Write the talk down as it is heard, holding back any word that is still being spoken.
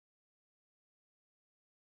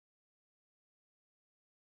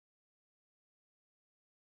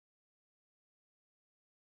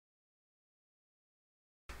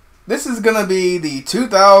This is gonna be the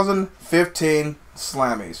 2015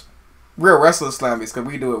 Slammies. Real wrestling Slammies, because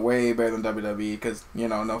we do it way better than WWE, because, you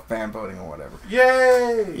know, no fan voting or whatever.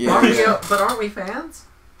 Yay! Yeah. But aren't we fans?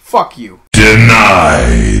 Fuck you.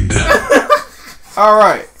 Denied.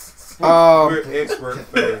 Alright. We're expert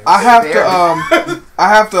fans. I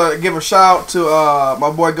have to give a shout out to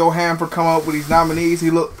my boy Gohan for coming up with these nominees.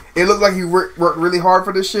 It looked like he worked really hard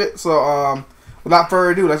for this shit. So without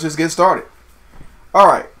further ado, let's just get started.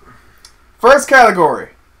 Alright. First category.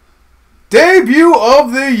 Debut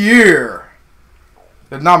of the year.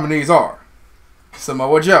 The nominees are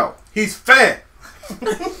Samoa Joe. He's fat.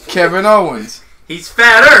 Kevin Owens. He's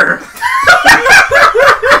fatter.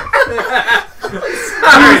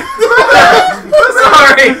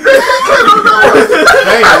 Sorry.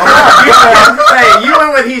 Hey, you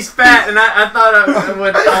went with he's fat, and I thought I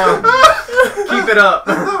would keep it up.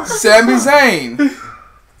 Sami Zayn.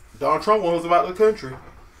 Donald Trump was about the country.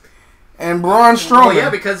 And Braun Strowman. Well, yeah,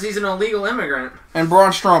 because he's an illegal immigrant. And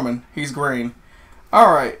Braun Strowman. He's green.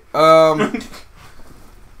 Alright.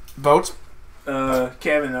 Votes?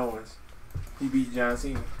 Kevin Owens. He beat John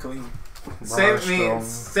Cena clean. Sami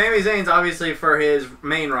Zayn's obviously for his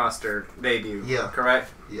main roster debut. Yeah.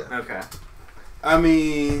 Correct? Yeah. Okay. I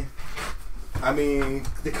mean,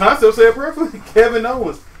 the concept said perfectly. Kevin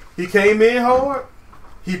Owens. He came in hard.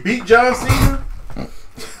 He beat John Cena.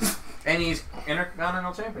 And he's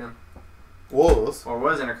Intercontinental Champion. Was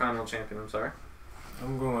Intercontinental Champion, I'm sorry.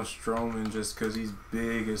 I'm going Strowman just because he's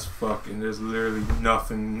big as fuck and there's literally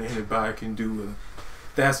nothing anybody can do with him.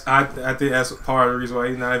 I think that's part of the reason why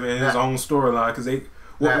he's not even in his own storyline, because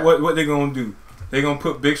what they gonna do? They gonna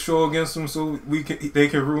put Big Show against him so they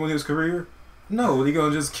can ruin his career? No, they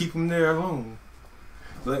gonna just keep him there alone.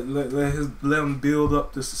 Let him build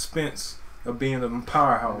up the suspense of being a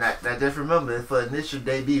powerhouse. Now just remember, for initial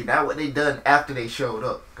debut, not what they done after they showed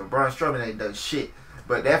up. Cause Braun Strowman ain't done shit.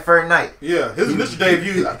 But that first night, yeah, his initial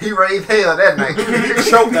debut, he raised hell that night. He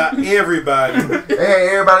choked out everybody. They had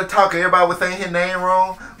everybody talking. Everybody was saying his name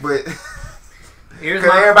wrong, but because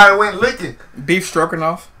everybody went looking. Beef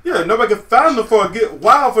Stroganoff. Yeah, nobody could find him for a good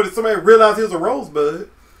while for somebody realized he was a rosebud.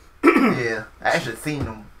 Yeah, I actually seen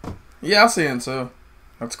him. Yeah, I see him too.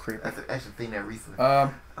 That's creepy. I actually seen that recently.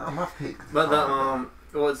 My pick. But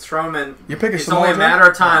it's Strowman. You're picking It's only a matter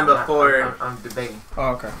of time before. I'm debating.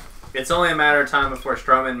 Oh, okay. It's only a matter of time before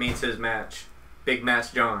Strowman meets his match. Big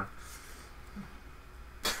Match John.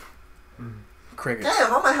 Crickets.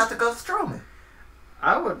 Damn, I might have to go Strowman.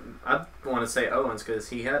 I'd want to say Owens because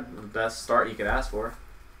he had the best start you could ask for.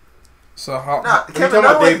 So how? No, Kevin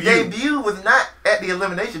Owens' debut was not at the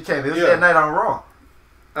Elimination Chamber. It was that night on Raw.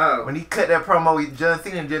 Oh. When he cut that promo with John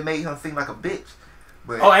Cena and just made him seem like a bitch.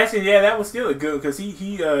 But actually, yeah, that was still a good because he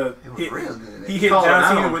hit John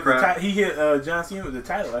Cena with John Cena with the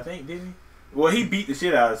title, I think, didn't he? Well, he beat the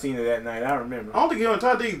shit out of Cena that night. I remember. I don't think he on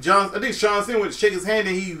top. I think Sean Cena would shake his hand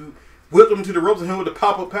and he whipped him to the ropes and him with the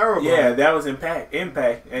pop-up powerbomb. Yeah, that was Impact,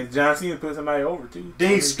 and John Cena put somebody over too.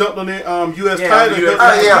 Then he stumped on the U.S. title.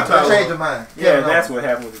 I changed your mind. Yeah, that's what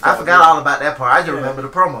happened with the title. I forgot all about that part. I just remember the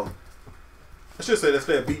promo. I should say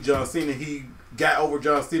that beat John Cena. He got over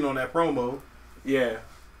John Cena on that promo. Yeah.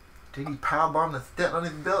 Did he powerbomb and step on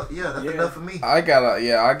his belt? Yeah, that's enough for me. I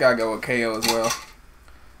gotta go with KO as well.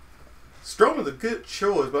 Strowman's a good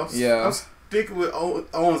choice, but I'm sticking with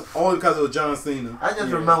Owens only because it was John Cena. I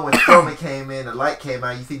just remember when Strowman came in, the light came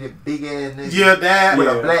out, you see that big ass nigga with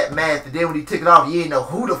a black mask, and then when he took it off, you didn't know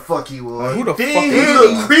who the fuck he was. Who the fuck he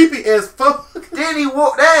looked creepy as fuck. Then he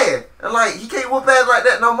whooped ass. And like, he can't whoop ass like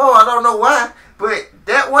that no more. I don't know why, but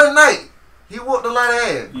that one night, he whooped a lot of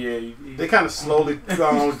ass. Yeah, they kind of slowly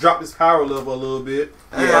dropped his power level a little bit.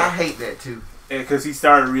 Yeah, I hate that too. Because he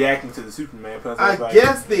started reacting to the Superman punch. I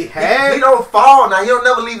guess they had. He don't fall now. He don't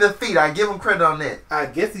never leave his feet. I give him credit on that. I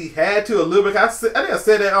guess he had to a little bit. I think I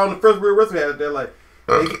said that on the first Real Wrestling. They're like,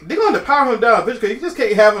 they're going to power him down eventually because you just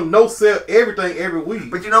can't have him no-sell everything every week.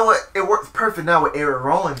 But you know what? It works perfect now with Eric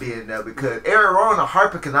Rowan being there because Eric Rowan or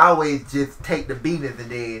Harper can always just take the beatings and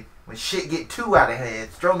then when shit get too out of hand,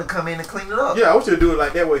 Strowman come in and clean it up. Yeah, I wish they'd do it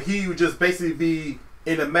like that where he would just basically be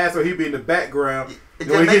in the mask or he'd be in the background.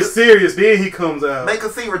 When he gets serious, then he comes out. Make him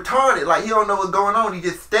seem retarded, like he don't know what's going on. He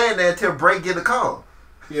just stand there until Bray get a call.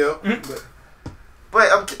 Yeah. But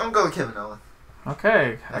I'm going Kevin Owens.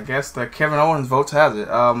 Okay, I guess the Kevin Owens votes has it.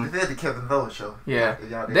 This is the Kevin Owens show. Yeah.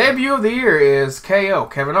 Debut of the year is KO,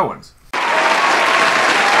 Kevin Owens.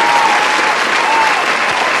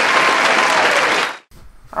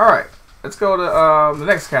 Alright, let's go to the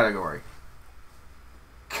next category.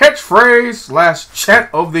 Catchphrase / Chant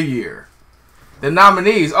of the year. The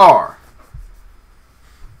nominees are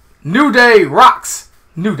New Day Rocks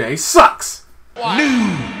New Day sucks.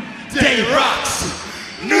 New Day rocks.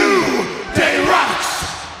 New Day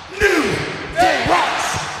rocks. New Day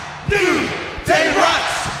rocks. New Day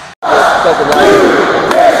rocks.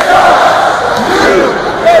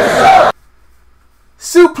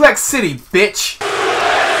 Suplex City, bitch.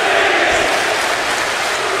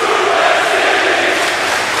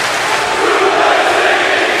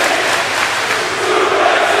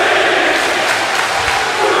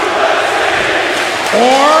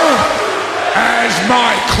 Or, as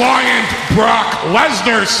my client Brock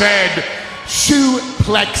Lesnar said,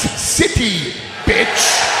 Suplex City,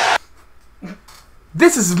 bitch.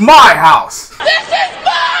 This is my house. This is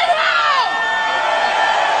my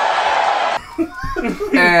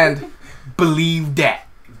house! And believe that.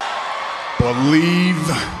 Believe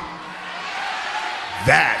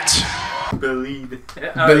that. Believe it.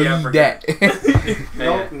 Believe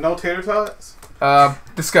that. No tater tots?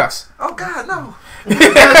 Discuss. Oh God, no.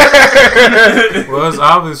 Well, it's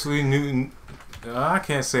obviously Newton. I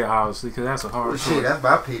can't say obviously because that's a hard Shit, choice. that's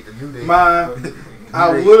my pick. The New Day. Mine. I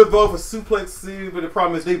would have voted for Suplex City, but the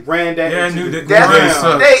problem is they ran that. Yeah, into New the Day.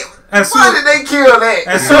 ground. Why did they kill that?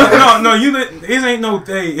 No, it ain't no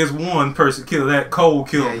day. It's one person killed that. Cole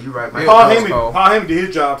killed. Yeah, you right. Paul Heyman did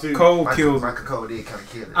his job too. Cole killed. Michael Cole did kind of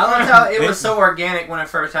kill it. I loved how it was so organic when it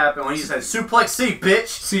first happened. When he said "Suplex C, bitch."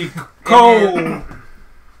 See, Cole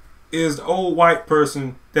is the old white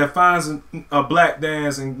person that finds a black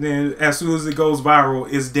dance and then as soon as it goes viral,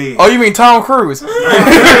 it's dead. Oh, you mean Tom Cruise?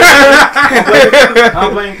 I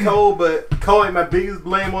blame Cole, but Cole ain't my biggest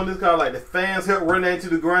blame on this guy. Like the fans helped run that into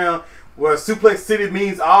the ground. Where Suplex City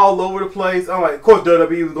means all over the place. I'm like, of course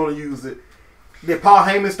WWE was going to use it. Then Paul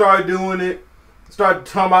Heyman started doing it. Started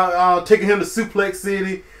talking about taking him to Suplex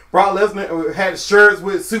City. Brock Lesnar had shirts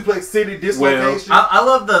with Suplex City dislocation. I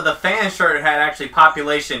love the fan shirt had actually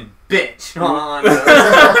population bitch on.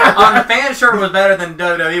 On the fan shirt was better than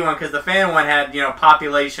WWE one because the fan one had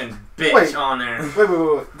population bitch on there.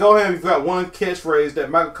 Wait. Go ahead. You've got one catchphrase that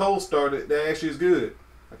Michael Cole started that actually is good.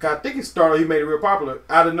 I think he made it real popular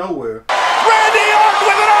out of nowhere. Randy Orton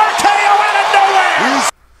with an RKO out of nowhere!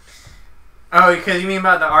 Oh, because you mean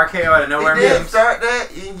about the RKO out of nowhere He did memes? start that,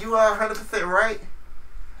 and you are 100% right.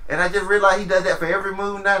 And I just realized he does that for every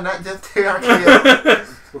move now, not just the RKO.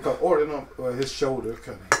 Because Orton on his shoulder.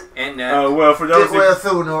 And well, for those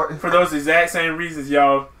Orton. for those exact same reasons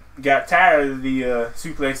y'all got tired of the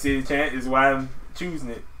Suplex City chant is why I'm choosing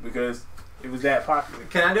it because it was that popular.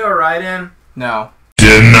 Can I do a write-in? No.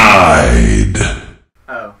 Denied.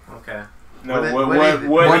 Oh, okay. No,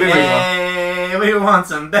 What is it? Hey, we want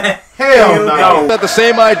some bet. Hell no. Not the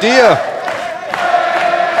same idea.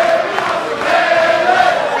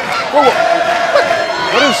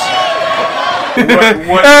 What is?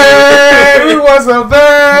 Hey, we want some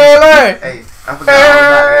belly. Hey, I forgot all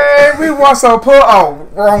about Hey, we want some pull. Oh,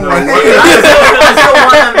 wrong one. I still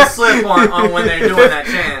want them to slip on when they're doing that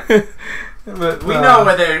chant. But, We know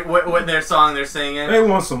what their song they're singing. They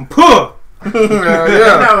want some puh.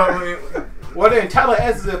 yeah. Well, then Tyler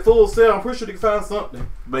S is at full sale. I'm pretty sure they can find something.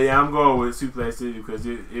 But yeah, I'm going with Suplex City because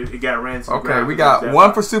it got ran to the Okay, ground. we got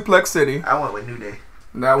one for Suplex City. I went with New Day.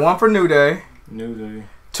 Now one for New Day. New Day.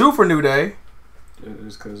 Two for New Day.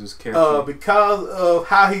 It's because it's catchy. Because of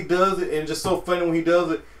how he does it and just so funny when he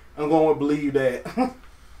does it, I'm going to believe that.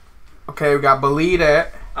 Okay, we got Believe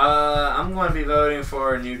That. I'm going to be voting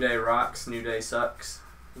for New Day rocks, New Day sucks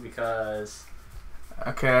because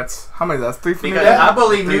Okay, that's how many? That's three for New because Day. I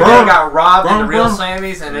believe New Day got robbed in the real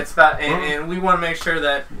Slammies, and it's about and we want to make sure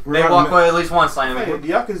that they walk away at least one Slammy. Hey,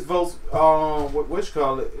 y'all can vote what you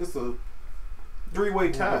call it? It's a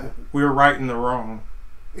three-way tie. We're right in the wrong.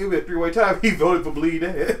 It was a three-way tie. He voted for Bleed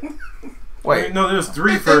That. Wait, No, there's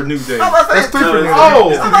three for New Day. I'm about to say That's three for New Day. Oh,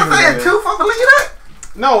 I'm about to say two for Believe That.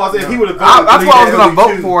 no, I said he would have voted. that's what I was gonna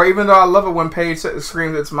vote too. for. Even though I love it when Paige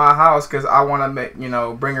screams "It's my house" because I want to make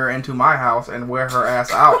bring her into my house and wear her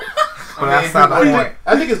ass out. But that's not the point.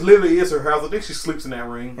 I think it's literally is her house. I think she sleeps in that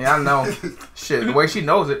ring. Yeah, I know. Shit, the way she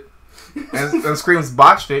knows it, and screams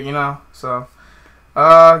botched it. So,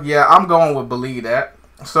 yeah, I'm going with Believe That.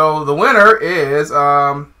 So the winner is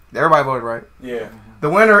everybody voted right. Yeah. The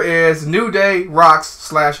winner is New Day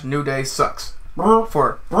rocks / New Day sucks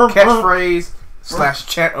for catchphrase /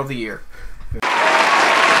 chant of the year.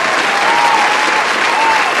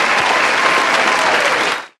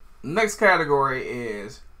 Next category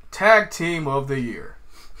is tag team of the year.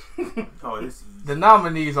 Oh, this is The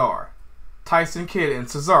nominees are Tyson Kidd and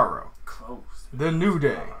Cesaro, close. The New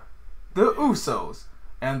Day, The Usos,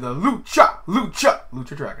 and the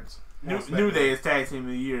Lucha Dragons. New Day is tag team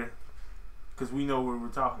of the year because we know what we're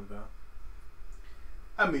talking about.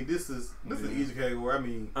 I mean, this is an easy category. I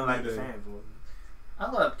mean, Unlike the New Day. fan vote.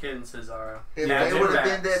 I love Kid and Cesaro. If Yeah, they would have facts.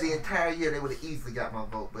 been there the entire year, they would have easily got my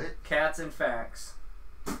vote. But Cats and facts.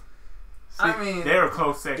 I mean, They were a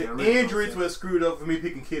close second. The really injuries close were screwed up for me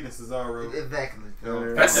picking Kid and Cesaro. exactly.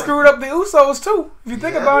 That screwed up the Usos too. If you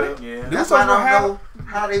think about it. second. Yeah. That's Usos why I were don't half. know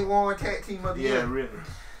how they won tag team of the Yeah, year. really.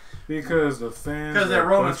 Because the fans. 'Cause they're are a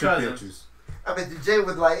Roman's bunch of cousins. bitches. I bet the Jay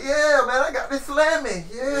was like, yeah, man, I got this Slammy.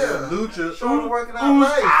 Yeah. Lucha. Showing working out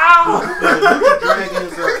nice. The Lucha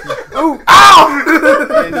Dragons are, Ooh, ow!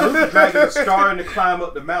 and the Lucha Dragons are starting to climb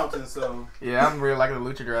up the mountain. So Yeah, I'm really liking the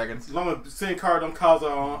Lucha Dragons. as long as Sin Cara don't cause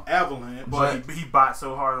an avalanche. But he bought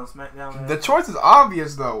so hard on SmackDown. Man. The choice is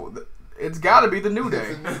obvious though. It's got to be the New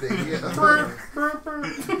Day.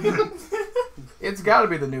 It's got to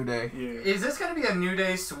be the New Day. Yeah. is this gonna be a New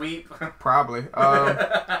Day sweep? Probably.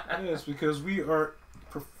 Yes, because we are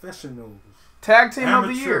professionals. Tag team of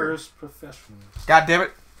the year. Amateurs, professionals. God damn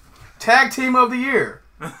it. Tag team of the year.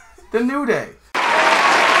 The New Day.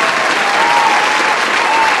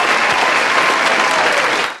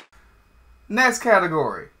 Next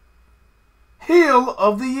category. Heel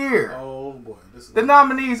of the year. Oh boy, this is The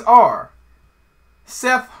nominees are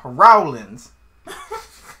Seth Rollins.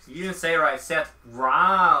 You didn't say it right, Seth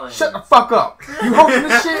Rollins. Shut the fuck up. You hosting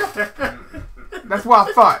this shit? That's what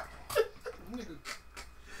I thought.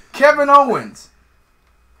 Kevin Owens.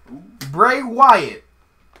 Bray Wyatt.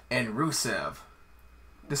 And Rusev.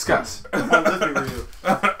 Discuss. let's be real.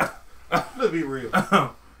 Let's be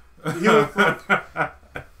real.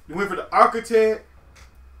 You went from the architect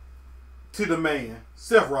to the man,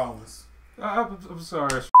 Seth Rollins. I'm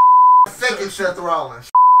sorry. Second Seth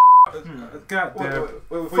Rollins. God damn.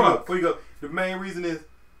 Before you go, the main reason is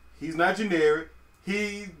he's not generic.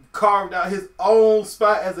 He carved out his own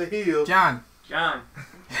spot as a heel. John.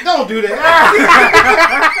 Don't do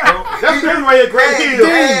that. That's the way a great heel.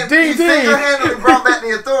 And D. he single-handedly brought back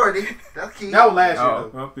the authority. That's key. That was last year, Oh.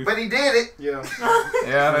 though. Well, But he did it Yeah.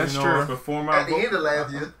 Yeah, that's true. Before my at the end of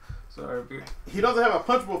last year. Sorry, but He doesn't have a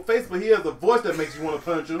punchable face, but he has a voice that makes you want to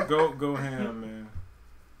punch him. go ham, man.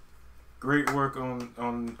 Great work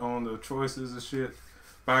on the choices and shit.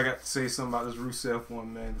 But I got to say something about this Rusev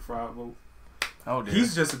one, man. Before I vote. Oh, dear.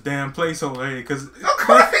 He's just a damn placeholder, because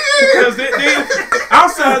Because they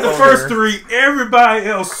outside the first three, everybody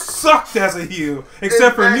else sucked as a heel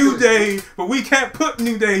except for New Day, but we can't put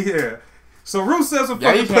New Day here. So Rusev's a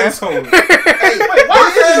Yeah, you fucking can. placeholder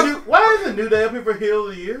Wait, why isn't New Day up here for heel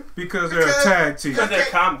of the year? because they're a tag team. Because they're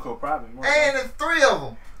comical, probably. More And it's three of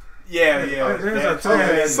them. yeah. There's a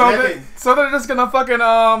That- tag. So they're just gonna fucking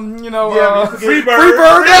Free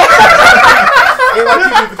Freebird.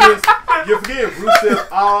 You're forgetting Rusev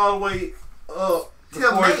all the way up Till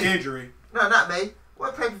before his May. injury. No, not May.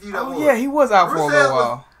 What pay-per-view that was? Oh yeah, he was out for a little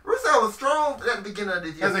while. Rusev was strong at the beginning of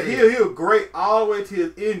the year. As a heel, he was great all the way to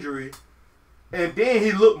his injury. And then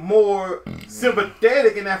he looked more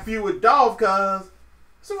sympathetic in that feud with Dolph because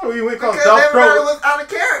somebody he went across Because Dolph's everybody throat. was out of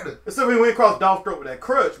character. Somebody went across Dolph's throat with that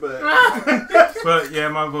crutch, but But yeah,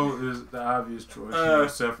 my vote is the obvious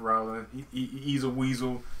choice. Seth Rollins. He's a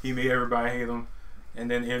weasel. He made everybody hate him. And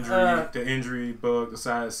then the injury bug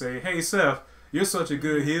decided to say, "Hey Seth, you're such a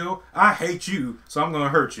good heel. I hate you, so I'm gonna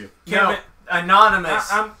hurt you." No, anonymous.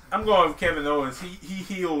 I'm going with Kevin Owens. He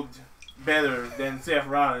healed better than Seth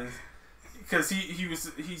Rollins because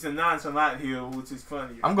he's a nonchalant heel, which is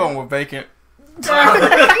funny. I'm going with vacant.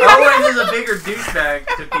 Owens is a bigger douchebag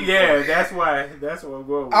to people. Yeah, that's why I'm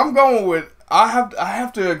going with. I'm going with. I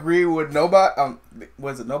have to agree with nobody.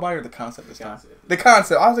 Was it nobody or the concept this time? Concept. The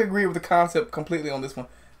concept. I have to agree with the concept completely on this one.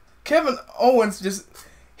 Kevin Owens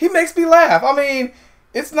he makes me laugh. I mean,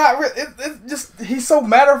 it's not. It's just he's so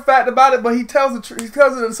matter of fact about it, but he tells the truth. He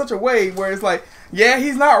tells it in such a way where it's like, yeah,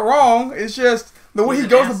 he's not wrong. It's just the way He's he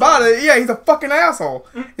an goes asshole. about it. Yeah, he's a fucking asshole.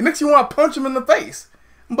 It makes you want to punch him in the face.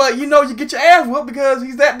 But you know you get your ass whooped because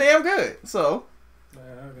he's that damn good. So,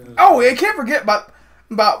 oh, and can't forget about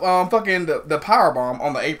fucking the power bomb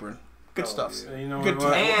on the apron. Good stuff. Yeah, you know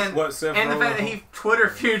Good what Seth And the fact that Rollins- he Twitter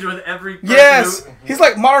feuds with every person Yes, who, he's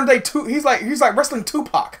like modern day. He's like wrestling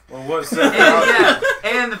Tupac. Well, what and, Seth yeah,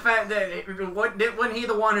 and the fact that wasn't he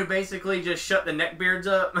the one who basically just shut the neckbeards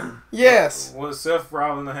up? Yes. What Seth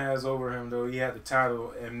Rollins has over him, though, he had the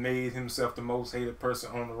title and made himself the most hated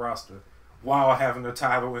person on the roster while having the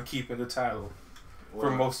title and keeping the title for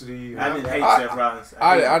most of the year. I didn't hate Seth Rollins.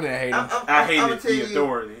 I didn't hate him. I hated the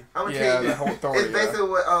authority. I'm gonna Yeah, tell you the this. whole authority, It's basically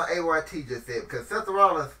what AYT just said because Seth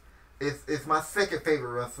Rollins is my second favorite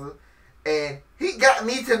wrestler, and he got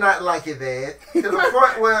me to not like his ass to the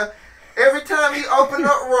point where Every time he opened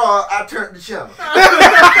up Raw, I turned the channel.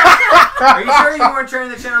 Are you sure you weren't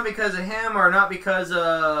turning the channel because of him or not because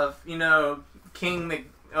of, King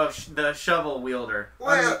the shovel wielder?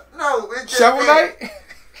 Well, no, it's just Shovel Knight?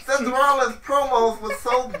 Seth Rollins' promos was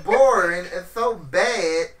so boring and so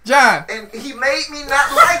bad, John. and he made me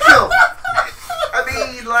not like him. I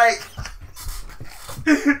mean, like...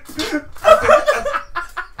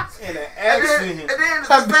 And the And action. then the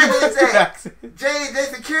fact is that J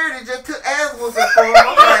Security just took ass whooping for him.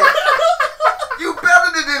 I'm like, you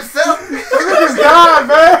better than himself. This God,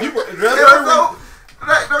 man.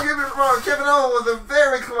 Don't get me wrong, Kevin Owens was a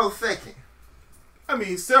very close second. I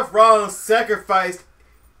mean, Seth Rollins sacrificed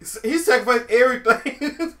everything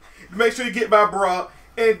to make sure he get by Brock.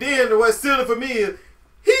 And then what's silly for me is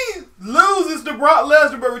he loses to Brock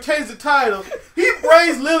Lesnar but retains the title. He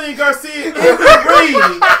brings Lillian Garcia in the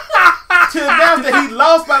ring to announce that he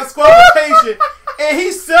lost by disqualification. And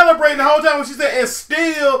he's celebrating the whole time when she said, and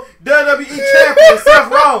still WWE champion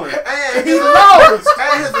Seth Rollins. And he lost.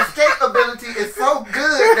 And his escape ability is so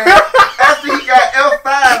good that after he got F5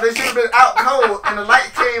 that should have been out cold and the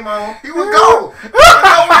light came on, he would go.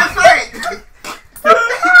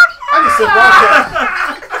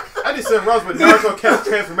 I just said Ross with Naruto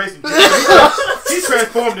transformation. He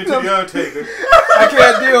transformed into the Undertaker. I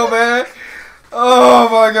can't deal, man. Oh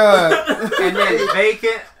my God. And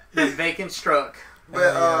then vacant struck.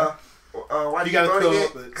 But why You did you gotta vote fill yet?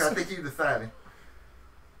 up, but- Because I think you decided.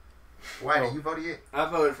 Why did you vote yet? I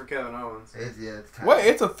voted for Kevin Owens. It's time. Wait,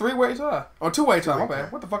 it's a 3-way tie. Or 2-way tie, my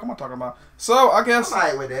bad. What the fuck am I talking about? So, I guess... I'm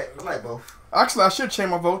alright with that. I like both. Actually, I should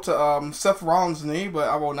change my vote to Seth Rollins' knee, but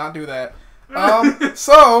I will not do that.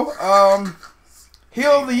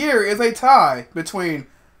 Heel of the Year is a tie between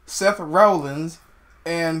Seth Rollins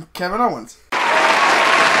and Kevin Owens.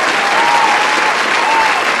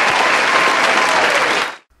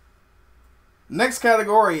 Next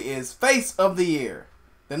category is Face of the Year.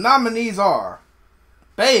 The nominees are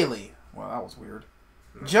Bailey, well that was weird,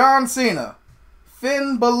 John Cena,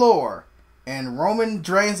 Finn Balor, and Roman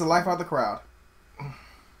drains the life out of the crowd.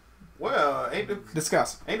 Well, ain't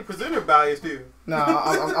Discuss. the presenter biased too? No,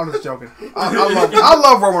 I'm just joking. I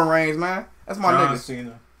love Roman Reigns, man. That's my John nigga.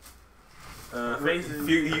 Cena. Faces.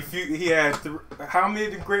 He had how many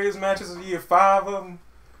of the greatest matches of the year? 5 of them.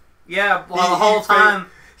 Yeah, well, the whole time.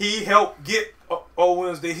 He helped get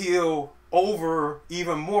Owens the heel over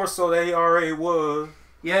even more so than he already was.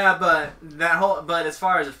 Yeah, but as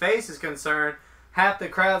far as the face is concerned, half the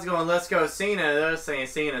crowd's going, "Let's go Cena." They're saying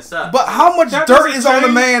Cena sucks. But how much dirt is on the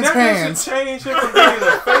man's hands? Change him from being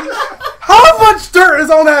a face. How much dirt is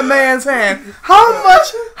on that man's hand?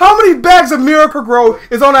 How many bags of Miracle Grow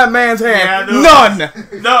is on that man's hand? Yeah,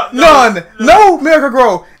 None. No Miracle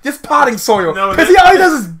Grow. Just potting soil. No, Because all he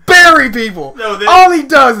does is bury people. No, all he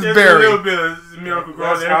does is There's bury. a little bit of Miracle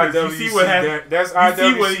Grow there. 'Cause You see what happened. That's You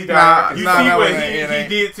see what IWC director. You Nah, see no, what it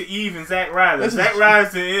ain't. he did to Eve and Zack Ryder. This is- Zack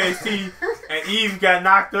Ryder's in NXT and Eve got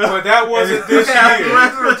knocked up. But that wasn't this Yeah, year.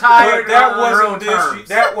 Lesnar retired But that on their own wasn't this. terms.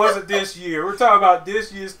 That wasn't this year. We're talking about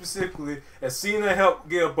this year specifically. As Cena helped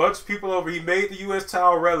get a bunch of people over, he made the U.S.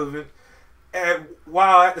 title relevant, and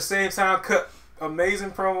while at the same time cut amazing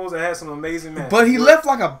promos and had some amazing matches. But he left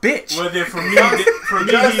like a bitch. Well, then for me, John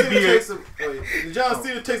he'd Cena be John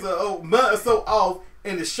Cena takes a month or so off,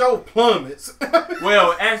 and the show plummets.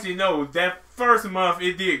 well. Actually, no. That first month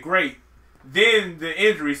it did great. Then the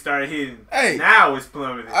injury started hitting. Hey. Now it's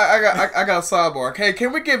plummeting. I got a sidebar. Hey,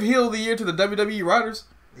 can we give Heel of the Year to the WWE writers?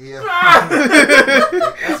 Yeah.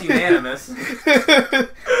 That's unanimous.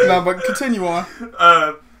 No, but continue on.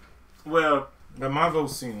 Well, But my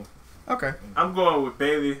vote's Cena. Okay. I'm going with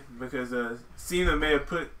Bailey because Cena may have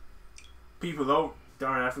put people over.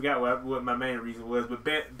 Darn, I forgot what my main reason was, but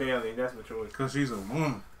Bailey, that's my choice. Because she's a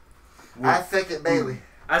woman. I second Bailey.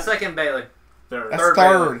 I second Bailey. Third. That's Third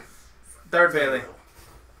third. Third Bailey.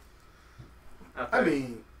 Okay. I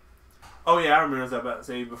mean, Oh yeah, I remember what I was about to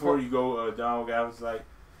say. Before you go, dog, I was like,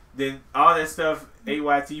 then all that stuff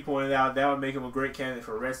AYT pointed out that would make him a great candidate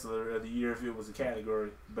for Wrestler of the Year if it was a category,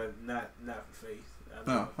 but not for face.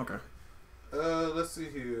 Oh, okay. let's see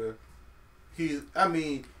here.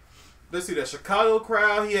 Let's see that Chicago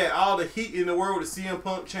crowd. He had all the heat in the world with the CM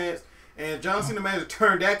Punk chants, and John Cena managed to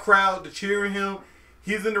turn that crowd to cheering him.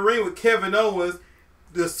 He's in the ring with Kevin Owens,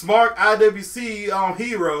 the smart IWC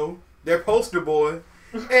hero, their poster boy,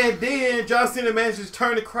 and then John Cena managed to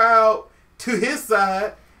turn the crowd to his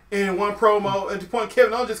side in one promo, and to the point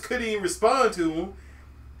Kevin Owens just couldn't even respond to him.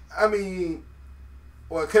 I mean,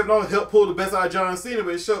 well, Kevin Owens helped pull the best out of John Cena,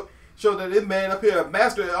 but it showed that this man up here a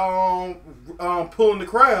master pulling the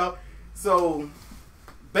crowd. So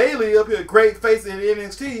Bailey up here, great face in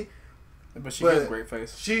NXT, But she is a great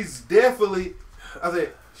face. She's definitely.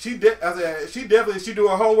 She do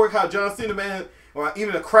her homework. How John Cena, man, or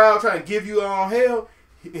even the crowd trying to give you hell.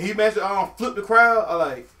 He managed to flip the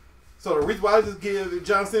crowd. So the reason why I just give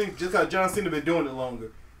John Cena just because John Cena been doing it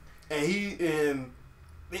longer, and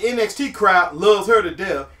the NXT crowd loves her to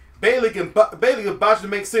death. Bayley can botch to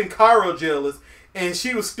make Sin Cara jealous, and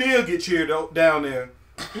she will still get cheered down there.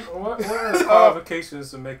 What are the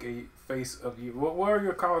qualifications to make a face of you? What are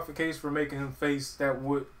your qualifications for making him face that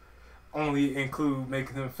would only include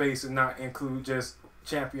making him face and not include just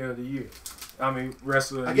champion of the year? I mean,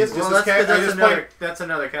 wrestler. I guess that's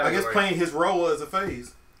another category. I guess playing his role as a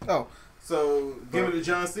face. Oh. So, give it to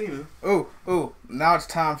John Cena. Ooh. Now it's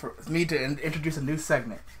time for me to introduce a new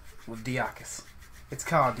segment with Diakis. It's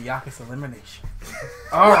called Diakis Elimination.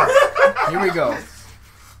 Alright, here we go.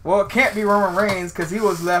 Well, it can't be Roman Reigns because he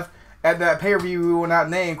was left at that pay-per-view we will not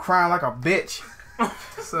name crying like a bitch.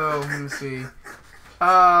 So, let me see.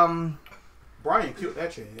 Brian killed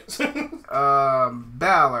that chance.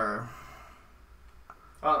 Balor.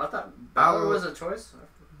 Oh, I thought Balor was a choice?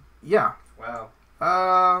 Yeah. Wow.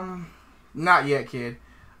 Not yet, kid.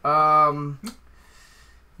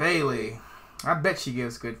 Bayley. I bet she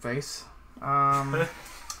gives good face. So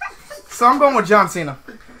I'm going with John Cena.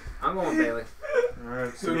 I'm going with Bayley.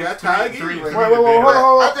 Alright, so we got tied again. Wait, I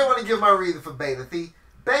just want to give my reason for Bayley. See,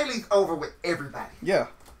 Bayley's over with everybody. Yeah.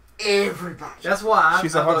 Everybody. That's why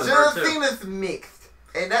She's a hundred. John Cena's mixed.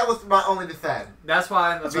 And that was my only deciding. That's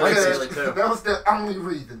why I'm Bayley too. That was the only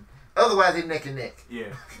reason. Otherwise, they're neck and neck.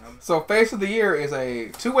 Yeah. So face of the year is a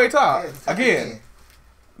two-way tie. Again.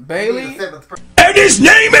 Bayley. And his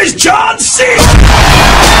name is John Cena!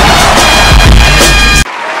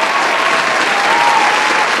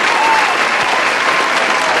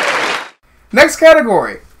 Next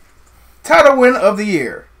category. Title win of the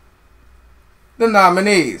year. The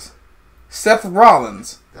nominees. Seth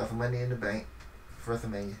Rollins. That was Money in the Bank.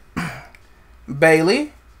 WrestleMania.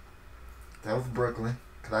 Bayley. That was Brooklyn.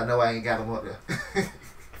 Because I know I ain't got him up there.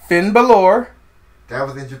 Finn Balor. That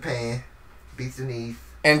was in Japan. Beats the knees.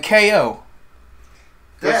 And KO.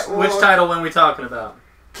 Which title win we talking about?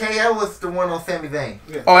 KO was the one on Sami Zayn.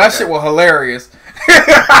 Yeah. Oh, that shit was hilarious.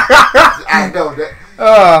 I know that.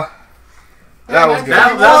 That was good.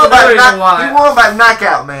 That was another reason why. He won by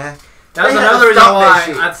knockout, man. That was another reason why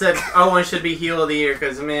I said Owen should be heel of the year.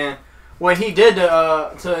 Because, man, what he did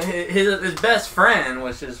to his best friend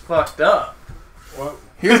was just fucked up. Well,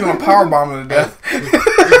 He was going to powerbomb him to death.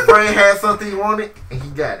 His friend had something he wanted, and he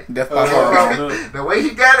got it. Death by powerbomb. The way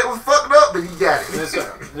he got it was fucked up, but he got it.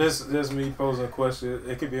 This me posing a question.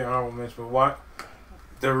 It could be an honorable mention, but what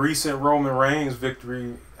the recent Roman Reigns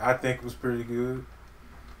victory, I think, was pretty good.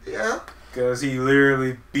 Yeah. Because he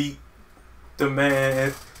literally beat the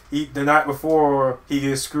man. The night before he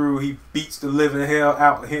gets screwed, he beats the living hell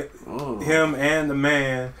out him and the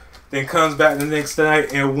man. Then comes back the next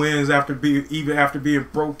night and wins after being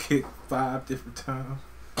broke kicked 5 different times.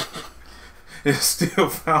 It still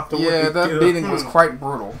found a way. Yeah, that beating was quite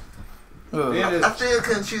brutal. I still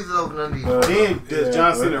couldn't choose it over none of these. Then there's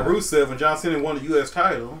John Cena and Rusev, and John Cena won the U.S.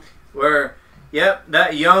 title.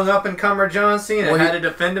 That young up-and-comer John Cena had to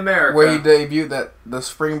defend America. Where he debuted the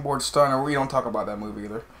springboard stunner. We don't talk about that movie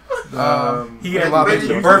either. He had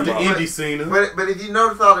the birth of Indy Cena. But if you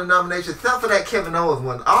notice all the nominations, except for that Kevin Owens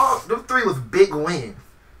one, all them 3 was big wins.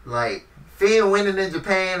 Like Finn winning in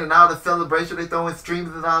Japan and all the celebration they throwing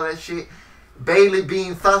streams and all that shit. Bayley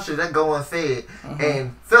being Sasha, that go unsaid.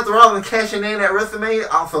 And Seth Rollins cashing in at WrestleMania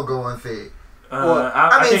also go unsaid.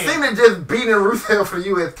 I mean, Cena just beating Rusev for the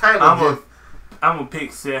U.S. title. I'm gonna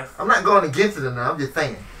pick Seth. I'm not going against it enough. I'm just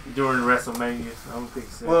saying. During WrestleMania, I'm gonna pick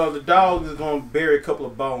Seth. Well, the dog is gonna bury a couple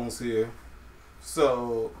of bones here.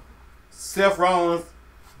 So, Seth Rollins,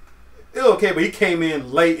 it was okay, but he came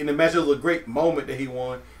in late in the match. It was a great moment that he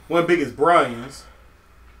won. One big as Bryan's.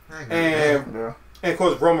 And of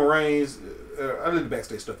course, Roman Reigns. I leave the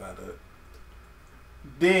backstage stuff out of it.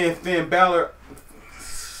 Then Finn Balor.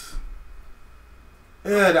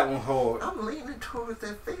 Yeah, that one hard. I'm leaning towards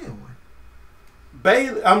that Finn one.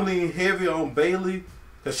 Bayley, I'm leaning heavy on Bayley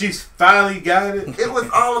because she's finally got it. It was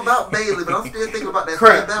all about Bayley, but I'm still thinking about that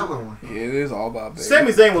Finn Balor one. Yeah, it is all about Bayley.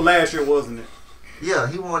 Sami Zayn was last year, wasn't it? Yeah,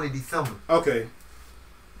 he won in December. Okay,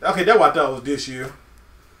 that's what I thought was this year.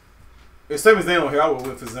 If Sami Zayn on here, I would have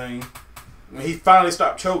went for Zayn. When he finally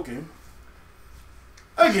stopped choking,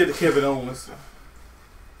 I give it to Kevin Owens.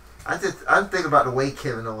 I'm thinking about the way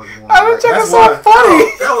Kevin Owens won. I don't think it's so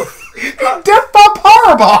funny. He death by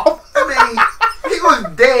powerbomb. I mean, he was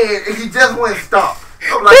dead and he just went stop.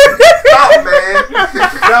 I'm like, stop, man.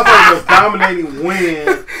 That was a dominating win,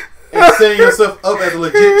 and and setting yourself up as a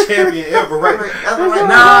legit champion ever, right? Nah,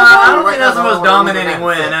 I don't think that's the most dominating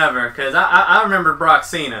win ever. Because I remember Brock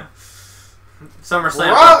Cena.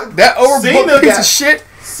 SummerSlam. That overbooked piece of shit.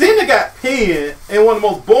 Cena got pinned in one of the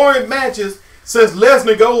most boring matches since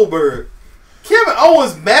Lesnar Goldberg. Kevin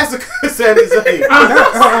Owens massacred Sami Zayn.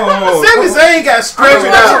 Sami Zayn got stretched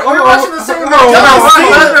out. We're watching the same match.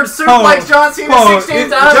 Lesnar suplexed John Cena 16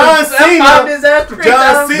 times. John Cena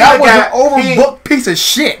That was an overbooked piece of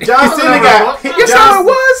shit. John Cena got pinned. Yes, how it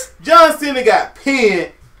was. John Cena got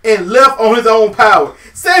pinned and left on his own power.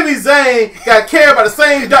 Sami Zayn got carried by the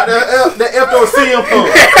same doctor that FOCM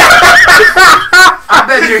Punk. I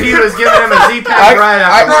bet you he was giving him a Z-Pack right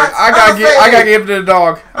afterwards. I gotta give it to the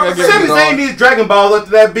dog. Sami Zayn needs Dragon Ball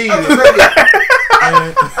after that beating.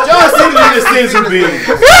 John Cena needs a scissor beam.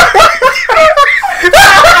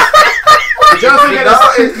 John Cena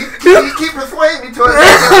he keep persuading me to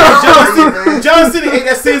it. John Cena ate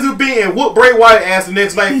that scissor beam and whooped Bray Wyatt ass the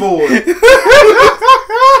next night forward.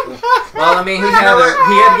 Well, I mean, he had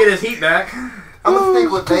to get his heat back. I'm gonna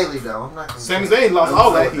stick with Bailey though. I'm not gonna. Sami Zayn lost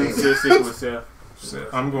all that heat. Still sticking with Seth.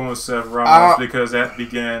 I'm going with Seth Rollins because that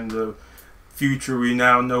began the future we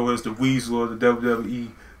now know as the Weasel of the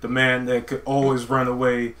WWE, the man that could always run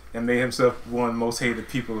away and made himself one of the most hated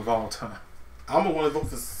people of all time. I'm gonna want to vote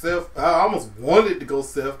for Seth. I almost wanted to go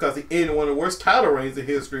Seth because he ended one of the worst title reigns in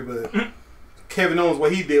history, but Kevin Owens,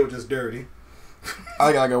 what he did was just dirty.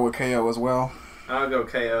 I gotta go with KO as well. I'll go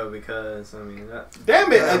KO because, I mean, that...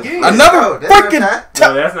 Damn it, again. Another freaking...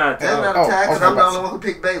 No, that's not That's not a tag because I'm the only one who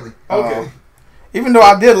picked Bailey. Okay. Even though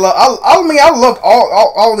I did love... I mean, I loved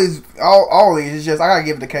all these. It's just, I gotta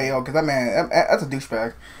give it to KO because that man, that's a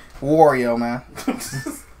douchebag. Wario, man.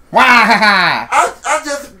 I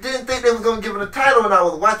just didn't think they was gonna give him the title when I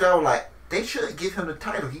was watching. I was like, they should give him the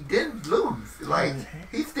title. He didn't lose. Like,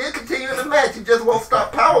 he's still continuing the match. He just won't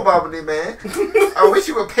stop powerbombing him, man. I wish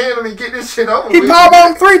you would pay him and get this shit over with. He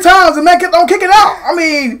powerbombed 3 times and don't kick it out. I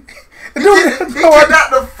mean, he kicked out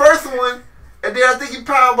the first one, and then I think he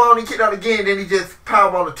powerbombed and kicked out again. Then he just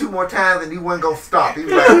powerbombed it 2 more times, and he wasn't gonna stop. He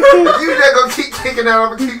was like, if you just gonna keep kicking out,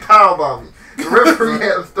 I'm gonna keep powerbombing. The referee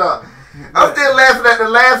had to stop. I'm still laughing at the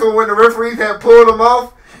last one when the referees had pulled him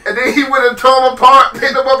off. And then he went and tore him apart,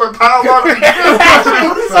 picked him up, and powerbombed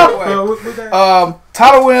him.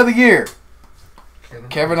 Title win of the year.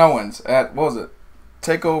 Kevin Owens at, what was it?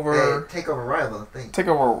 Takeover. Takeover Rival, I think.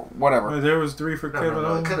 Takeover, whatever. There was 3 for Kevin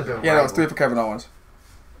Owens. Yeah, that was 3 for Kevin Owens.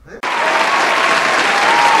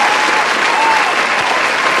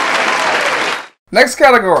 Next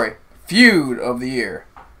category, Feud of the year.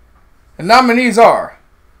 The nominees are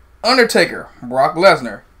Undertaker, Brock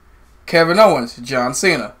Lesnar, Kevin Owens, John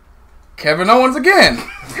Cena, Kevin Owens again,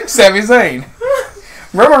 Sami Zayn,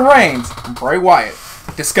 Roman Reigns, Bray Wyatt.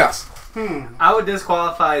 Discuss. I would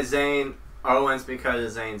disqualify Owens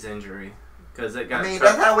because of Zayn's injury. Because it got. I mean,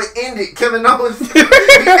 that's how it ended. Kevin Owens, he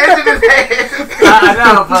ended his ass. I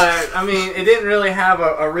know, but I mean, it didn't really have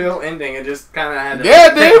a real ending. It just kind of had to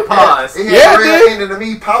take a pause. It had a real ending to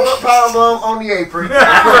me. Powerbomb on the apron.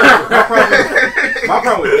 My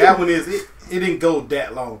problem with that one is it didn't go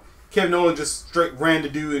that long. Kevin Owens just straight ran the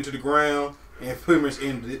dude into the ground and pretty much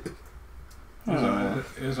ended it.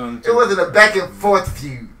 It wasn't a back and forth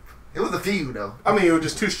feud. It was a feud, though. I mean, it was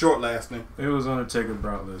just too short lasting. It was Undertaker,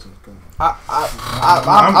 Brock Lesnar.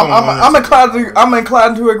 I'm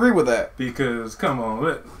inclined to agree with that. Because, come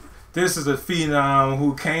on, this is a phenom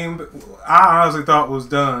who came, I honestly thought was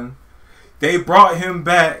done. They brought him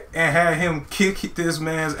back and had him kick this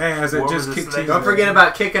man's ass and just kicked him. Don't forget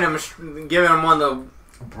about kicking him, giving him one of the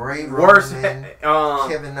worst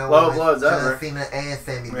low blows ever. Cena and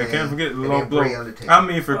Sami Zayn. Can't forget the low blow. I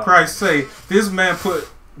mean, for Christ's sake, this man put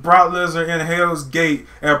Brock Lesnar in Hell's Gate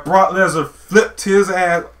and Brock Lesnar flipped his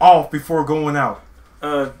ass off before going out.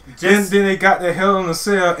 Then they got the Hell in a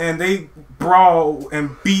Cell and they brawled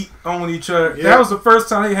and beat on each other. Yeah. That was the first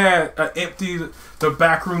time they had emptied the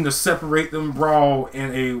back room to separate them brawl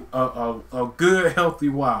in a good, healthy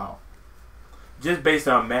while. Just based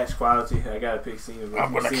on match quality, I gotta pick Cena.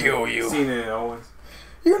 I'm gonna kill you. Cena and Owens.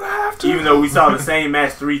 You're gonna have to. Even though we saw the same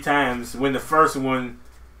match 3 times, when the first one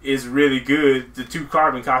is really good, the 2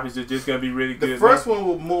 carbon copies are just gonna be really good. The first one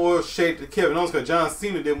was more shaped to Kevin Owens because John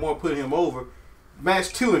Cena did more put him over.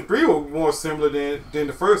 Match 2 and 3 were more similar than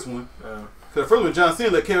the first one. Because the first one, John Cena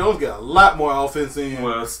let Kevin Owens get a lot more offense in.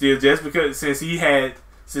 Well, still, just because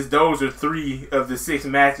since those are 3 of the 6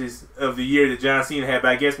 matches of the year that John Cena had,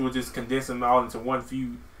 but I guess we'll just condense them all into one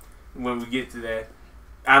feud when we get to that.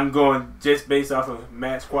 I'm going just based off of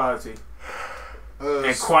match quality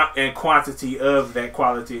and quantity of that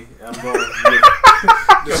quality. I'm going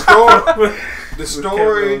with the the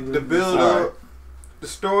story, Kevin Owens the and build Alright. up, the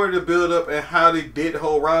story, the build up, and how they did the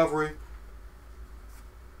whole rivalry.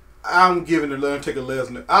 I'm giving it to Undertaker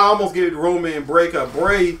Lesnar. I almost gave it to Roman and Breakout.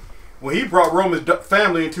 Bray, when he brought Roman's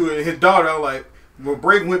family into it and his daughter, I was like, when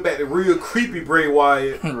Bray went back to real creepy Bray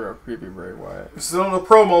Wyatt. Real creepy Bray Wyatt. So on the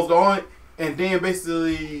promos on it, and then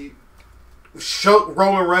basically shook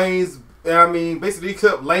Roman Reigns. And I mean, basically he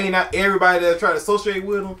kept laying out everybody that tried to associate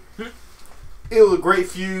with him. It was a great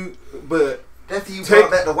feud, but That's you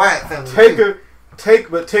brought back the Wyatt family. too.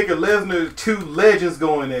 Taker Lesnar, two legends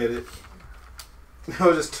going at it. It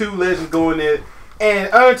was just two legends going at it.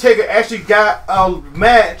 And Undertaker actually got a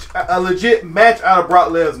legit match out of Brock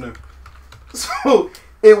Lesnar. So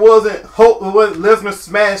it wasn't Lesnar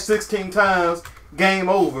smashed 16 times, game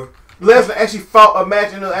over. Lesnar actually fought a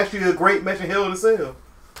match, and it was actually a great match in Hell in a Cell.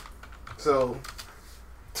 So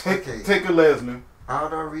Taker Lesnar. All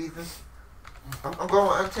the reasons. I'm going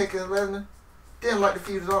with Undertaker and Lesnar. Didn't like the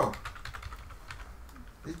feud at all.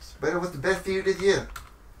 But it was the best feud this year.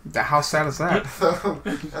 How sad is that? So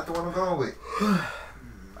that's the one I'm going with.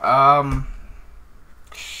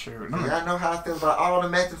 Shoot. Yeah, I know how I feel about all the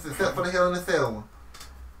matches except for the Hell in a Cell one.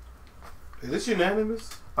 Is this unanimous?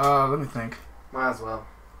 Let me think. Might as well.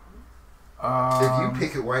 If you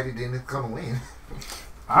pick it, Whitey, then it's gonna win.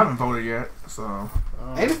 I haven't voted yet, so.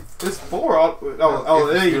 And it's four.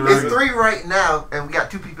 It's 3 right now, and we got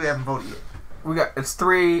 2 people who haven't voted yet. It's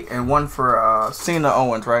 3 and 1 for Cena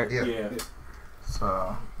Owens, right? Yeah.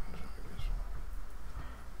 So.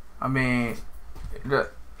 I mean, I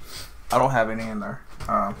don't have any in there.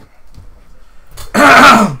 I'll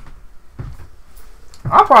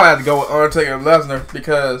probably have to go with Undertaker and Lesnar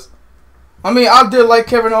because, I mean, I did like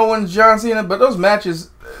Kevin Owens, John Cena, but those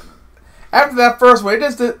matches, after that first one,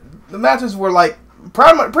 the matches were like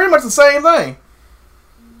pretty much the same thing.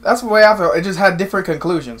 That's the way I felt. It just had different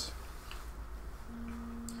conclusions.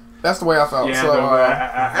 That's the way I felt. Yeah, So, no, but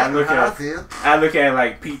I look how I at feel. I look at it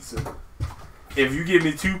like pizza. If you give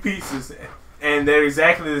me 2 pizzas and they're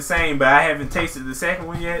exactly the same, but I haven't tasted the second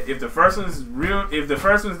one yet, if the first one's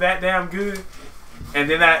that damn good, and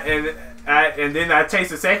then I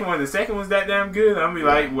taste the second one that damn good, I'm be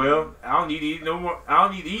like, well, I don't need to eat no more. I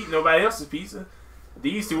don't need to eat nobody else's pizza.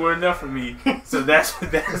 These 2 were enough for me. So that's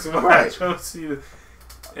why I chose Cena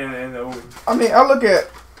and Owens. I mean, I look at,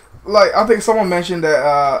 like, I think someone mentioned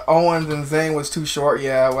that Owens and Zayn was too short.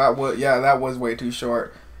 Yeah, that was way too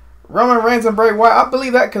short. Roman Reigns and Bray Wyatt, I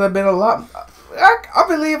believe that could have been a lot. I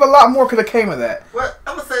believe a lot more could have came of that. What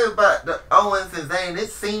I'm gonna say about the Owens and Zayn, it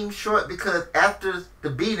seemed short because after the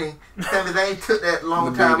beating, Sami Zayn took that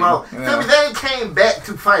long time off. Yeah. Sami Zayn came back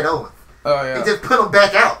to fight Owens. Oh yeah. He just put him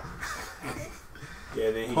back out.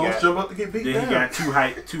 Yeah, then he Hulk jump up to get beat then down. he got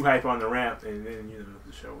too hype on the ramp, and then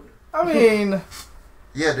the show. I mean,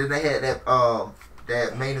 Yeah, then they had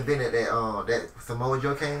that main event at that Samoa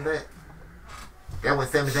Joe came back. That when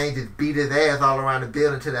Sami Zayn just beat his ass all around the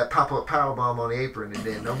building to that pop-up powerbomb on the apron, and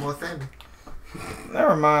then no more Sami. that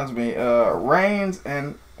reminds me, Reigns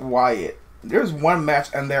and Wyatt. There's one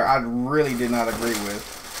match in there I really did not agree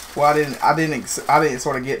with. Well, I didn't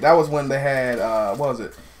sort of get. That was when they had what was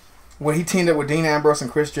it? When he teamed up with Dean Ambrose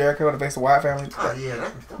and Chris Jericho to face the Wyatt family. Oh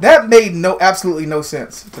yeah, That made absolutely no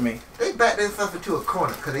sense to me. they backed themselves into a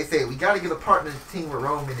corner because they said we got to get a partner team with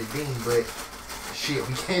Roman and Dean, but shit,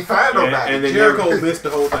 we can't find nobody. and then Jericho missed the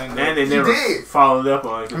whole thing. And they He never did. followed up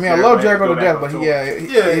on it. I mean, I love Jericho to Go death, back but on he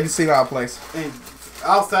Yeah. just seemed out of place. And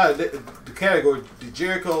outside the category, the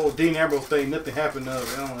Jericho Dean Ambrose thing, nothing happened of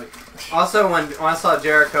it. I'm like, Also, when I saw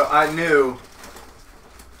Jericho, I knew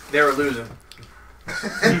they were losing.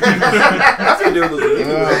 I think they were losing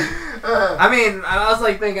anyway. I mean, I was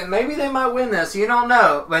like thinking maybe they might win this. You don't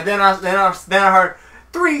know. But then I heard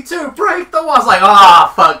 3-2 break the wall. I was like,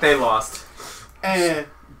 fuck, they lost. And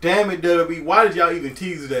damn it, WWE, why did y'all even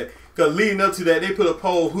tease that? Because leading up to that, they put a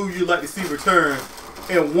poll who you like to see return.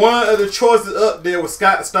 And one of the choices up there was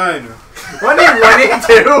Scott Steiner. Wasn't he winning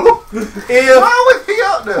too? Why was he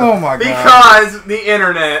out there? Oh my god! Because the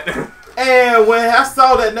internet. And when I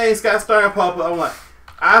saw that name Scott Steiner pop up, I'm like,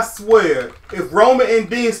 I swear, if Roman and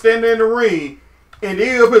Dean stand in the ring and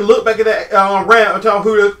they up and look back at that ramp and talk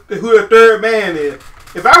who the third man is,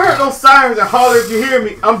 if I heard those sirens and holler if you hear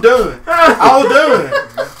me, I'm done. I was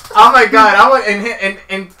done. Oh my god! I want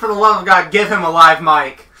and for the love of God, give him a live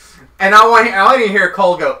mic. And I didn't hear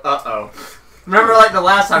Cole go, uh-oh. Remember, like, the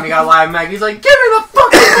last time he got a live mic, he's like, give me the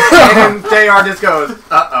fucking mic! And then JR just goes,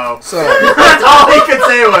 uh-oh. So that's all he could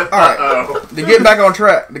say was, uh-oh. to get back on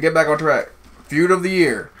track. Feud of the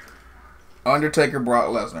year: Undertaker, Brock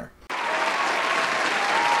Lesnar.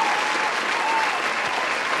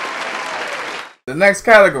 The next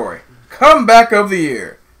category: comeback of the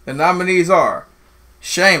year. The nominees are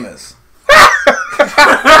Sheamus. I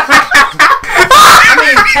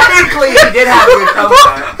mean, technically, he did have a good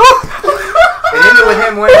comeback. It ended with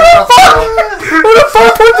him winning the title. Who the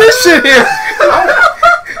fuck put this shit here?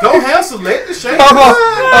 Don't have select the Sheamus.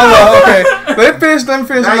 Okay. Let me finish the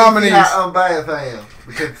Now nominees. you see how unbiased I am.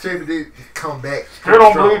 Because Sheamus did come back. I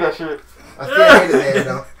don't believe that shit. I still hated that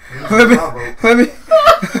though. Let me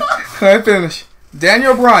finish.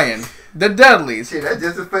 Daniel Bryan, The Dudleys. Shit, that's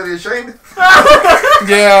just as funny as Sheamus.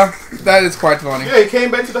 Yeah, that is quite funny. Yeah, he came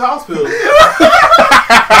back to the hospital.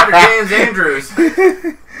 Dr. James Andrews.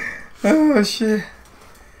 Oh shit.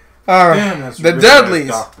 Alright. Damn, that's The really Dudleys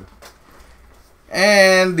nice doctor.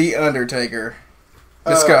 and The Undertaker.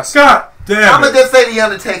 Discuss. God damn I'ma it. just say the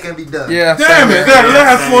Undertaker and be done. Yeah. Damn same it. here. That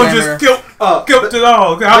last Same one here. just killed it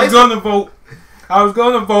all. I was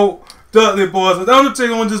gonna vote Dudley Boys, but the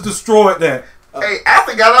Undertaker one just destroyed that. Hey, I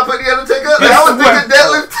forgot I put the Undertaker up. Yes, I was what? thinking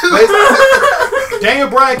Deadlift too. Daniel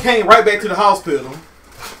Bryan came right back to the hospital.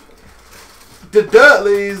 The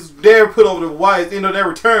Dudleys, they were put over the Whites. You know, their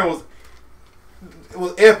return was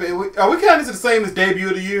epic. Are we counting this the same as debut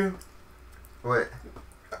of the year? What?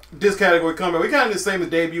 This category comeback. We counting the same as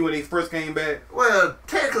debut when they first came back. Well,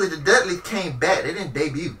 technically the Dudleys came back. They didn't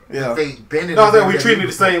debut. Yeah. They been in No, I the think we treated it the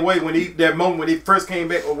before. same way when that moment when they first came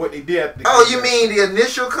back or what they did after they Oh, came you back. mean the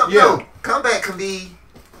initial comeback? Yeah. No, comeback can be.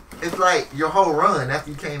 It's like your whole run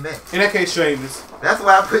after you came back. In that case, Sheamus. That's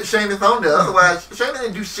why I put Sheamus on there. Otherwise, Sheamus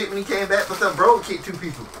didn't do shit when he came back. But some bro kicked 2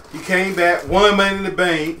 people. He came back, won Money in the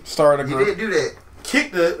Bank, Started a He group. didn't do that.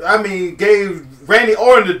 gave Randy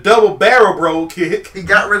Orton the double barrel bro kick He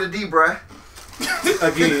got rid of D-Bry.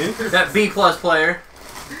 again. That B+ player.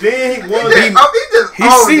 Then he won.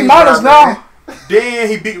 He's C models now. Then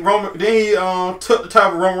he beat Roman. Then he took the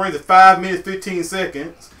top of Roman Reigns at 5 minutes 15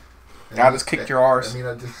 seconds. I just kicked your arse. I mean,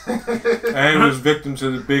 I just. And he was victim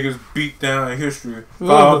to the biggest beatdown in history,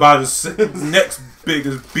 followed by the next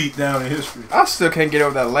biggest beatdown in history. I still can't get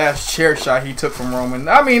over that last chair shot he took from Roman.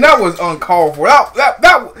 I mean, that was uncalled for.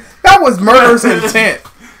 That was murderous intent.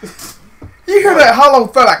 You hear that hollow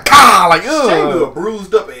felt like like Sheamus ugh.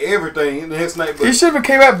 bruised up and everything the next night. He But should have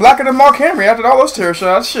came out blacker than Mark Henry after all those chair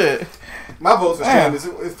shots. Shit. my vote for Damn. Sheamus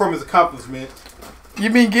is from his accomplishment. You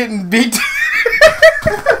mean getting beat?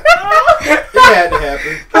 It had to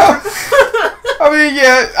happen. I mean,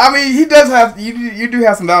 yeah. I mean, he does have. You do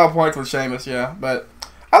have some dollar points with Sheamus, yeah. But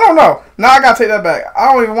I don't know. Now I gotta take that back.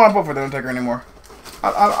 I don't even want to vote for the Undertaker anymore.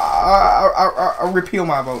 I repeal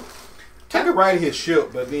my vote. Take it right his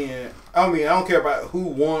ship, but then I don't care about who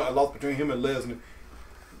won or lost between him and Lesnar.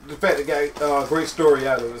 The fact that got a great story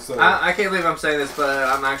out of it. So I can't believe I'm saying this, but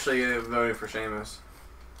I'm actually voting for Sheamus.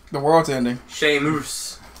 The world's ending.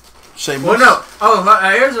 Sheamus. Sheamus. Well, no.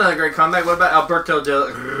 Oh, here's another great comeback. What about Alberto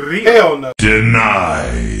Del Rio? hell no.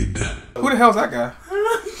 Denied. Who the hell's that guy?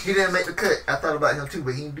 He didn't make the cut. I thought about him too,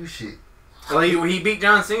 but he didn't do shit. Well, he beat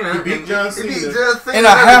John Cena. He beat John He beat Cena. John Cena In a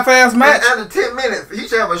half-ass match? Under 10 minutes. He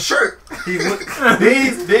should have a shirt. He went,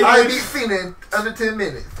 then I he beat Cena in under 10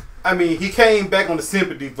 minutes. I mean, he came back on the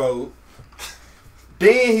sympathy vote.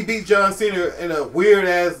 Then he beat John Cena in a weird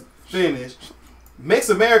ass finish. Makes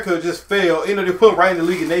America just fail. You know, they put him right in the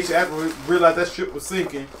League of Nations after we realized that ship was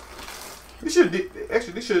sinking. They should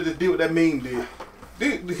have just did what that meme did.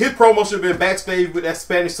 His promo should have been backstage with that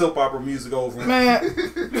Spanish soap opera music over him. Man.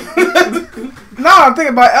 Now I'm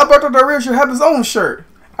thinking about it, Alberto Del Rio should have his own shirt.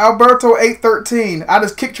 Alberto 813. I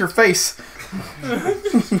just kicked your face.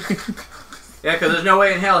 Yeah, because there's no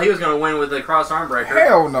way in hell he was going to win with the cross arm breaker.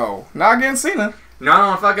 Hell no. Not against Cena. Not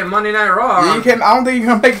on fucking Monday Night Raw. Yeah, you can't, I don't think you're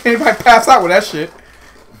gonna make anybody pass out with that shit.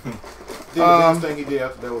 Then the next thing he did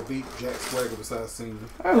after that was beat Jack Swagger besides Cena.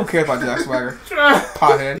 Who cares about Jack Swagger?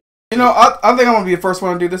 Pothead. You know, I think I'm gonna be the first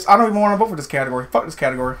one to do this. I don't even want to vote for this category. Fuck this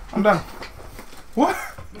category. I'm done. What?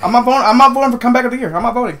 I'm not voting for comeback of the year. I'm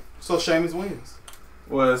not voting. So Sheamus wins.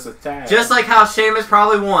 Well, it's a tie. Just like how Sheamus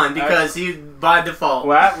probably won because he by default.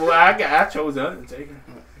 I chose the Undertaker,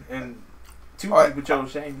 and 2 Alright. people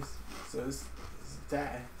chose Sheamus, so it's a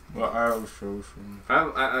tie. Well, I always chose from.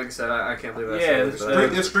 Like I said, I can't believe that. Yeah,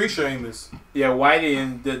 It's Street Sheamus. Yeah, Whitey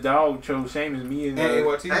and the dog chose Sheamus. Me and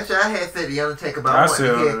Actually, I had said the Undertaker, but I I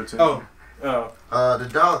said wanted to Undertaker. oh, the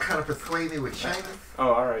dog kind of persuaded me with Sheamus.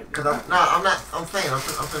 all right. Cause I'm saying I'm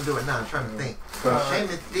gonna do it now. I'm trying to think.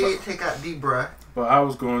 Sheamus did take out D-Bry. But I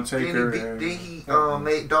was going to take her. Then he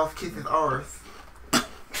made Dolph kiss his arse. I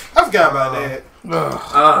forgot about that.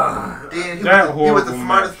 Then he That was the horrible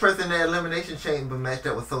smartest match. person in that Elimination Chamber match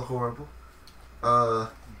that was so horrible. But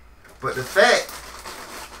the fact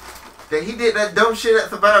that he did that dumb shit at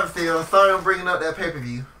Survivor Series, I'm sorry I'm bringing up that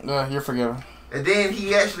pay-per-view. You're forgiven. And then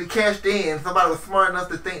he actually cashed in. Somebody was smart enough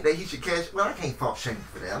to think that he should cash. Well, I can't fault Sheamus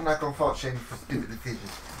for that. I'm not gonna fault Sheamus for stupid decisions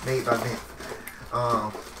made by Vince.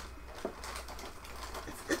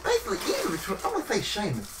 It's basically either between. I'm gonna say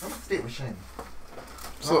Sheamus. I'm gonna stick with Sheamus.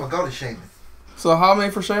 So, I'm gonna go to Sheamus. So how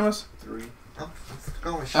many for Sheamus? 3. Let's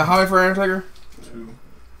go with Sheamus. And how many for Undertaker? 2.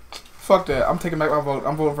 Fuck that. I'm taking back my vote.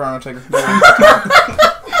 I'm voting for Undertaker.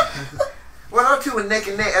 Well, our two were neck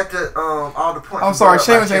and neck after all the points. I'm sorry,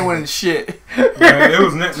 Sheamus ain't winning shit. Man, it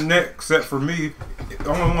was neck and neck, except for me. The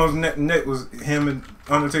only one was neck and neck was him and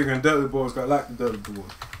Undertaker and Dudley Boys. I like the Dudley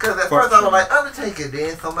Boys. Because at first I was like, Undertaker,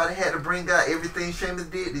 then somebody had to bring out everything Sheamus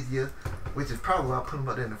did this year, which is probably why I put him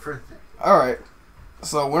up there in the first year. Alright.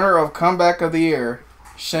 So, winner of Comeback of the Year,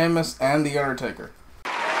 Sheamus and The Undertaker.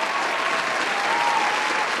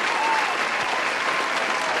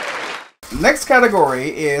 Next category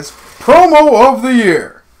is Promo of the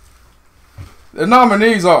Year. The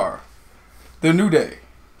nominees are The New Day.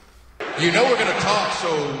 You know we're going to talk,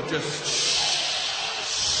 so just shh.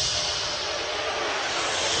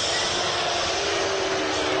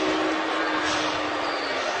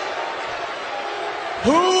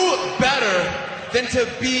 Who better than to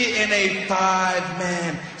be in a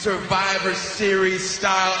 5-man Survivor Series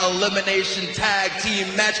style elimination tag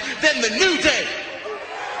team match than The New Day?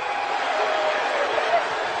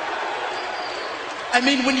 I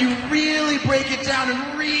mean, when you really break it down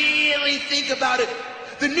and really think about it,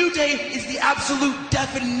 The New Day is the absolute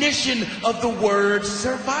definition of the word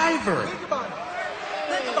survivor. Think about it.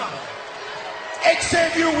 Think about it.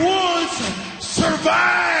 Xavier Woods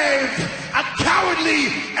survived a cowardly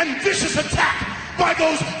and vicious attack by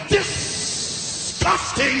those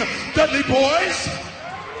disgusting Dudley Boys.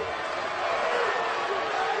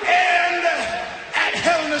 And at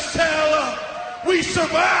Hell in a Cell, we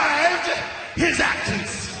survived his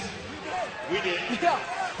actions. We did. Yeah.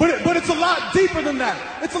 But it's a lot deeper than that.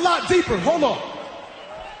 It's a lot deeper. Hold on.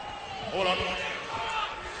 Hold on.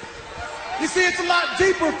 You see, it's a lot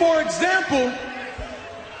deeper. For example,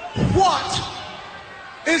 what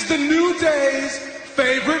is the New Day's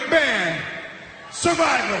favorite band?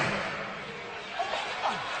 Survivor.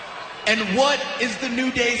 And what is the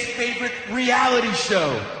New Day's favorite reality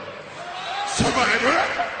show? Survivor.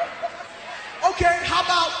 Okay, how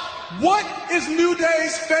about what is New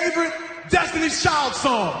Day's favorite Destiny's Child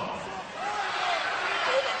song?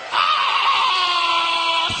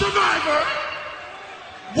 Survivor.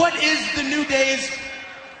 What is the New Day's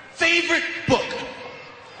favorite book?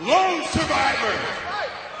 Lone Survivor.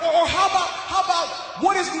 Or how about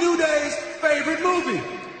what is New Day's favorite movie?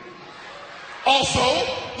 Also,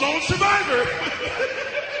 Lone Survivor.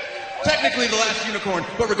 Technically the last unicorn,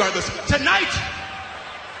 but regardless, tonight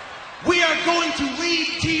we are going to lead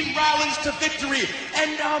Team Rollins to victory.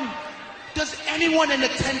 And does anyone in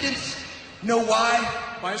attendance know why?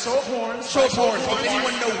 By a show of horns. Show of horns. Does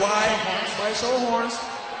anyone know why? By a show of horns.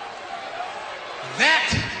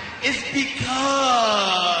 That is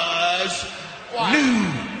because New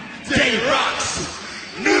Day rocks.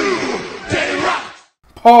 New Day rocks.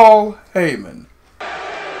 Paul Heyman.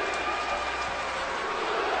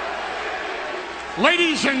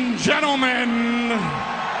 Ladies and gentlemen,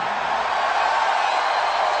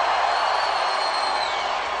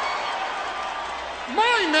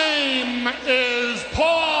 my name is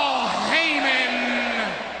Paul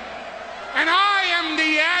Heyman, and I am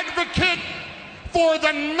the advocate for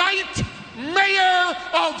the night mayor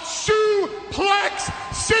of Suplex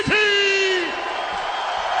City,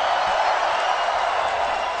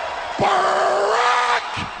 Brock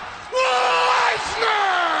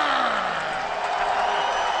Lesnar.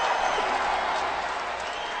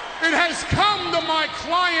 It has come to my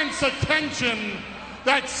client's attention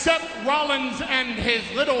that Seth Rollins and his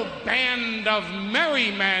little band of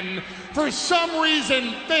merry men for some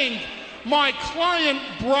reason think my client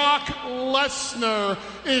Brock Lesnar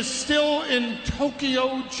is still in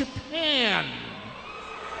Tokyo, Japan.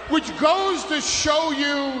 Which goes to show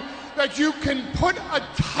you that you can put a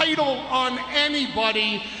title on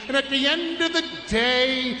anybody, and at the end of the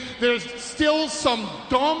day, there's still some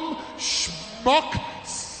dumb schmuck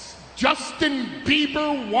Justin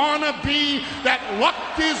Bieber wannabe that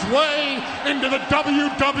lucked his way into the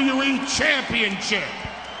WWE Championship.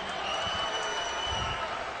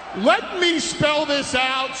 Let me spell this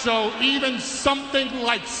out so even something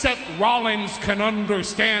like Seth Rollins can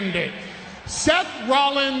understand it. Seth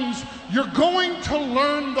Rollins, you're going to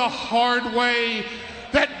learn the hard way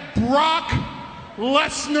that Brock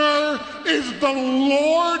Lesnar is the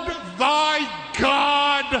Lord thy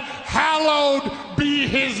God, hallowed be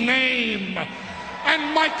his name.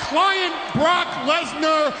 And my client, Brock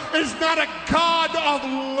Lesnar, is not a god of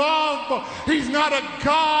love. He's not a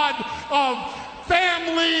god of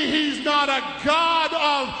family. He's not a god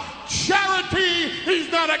of charity. He's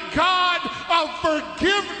not a god of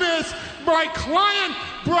forgiveness. My client,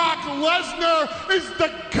 Brock Lesnar, is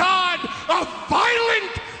the god of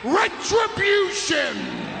violent retribution.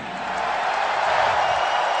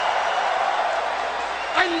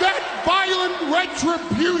 And that violent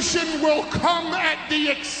retribution will come at the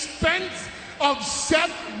expense of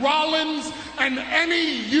Seth Rollins and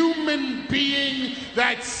any human being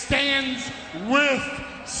that stands with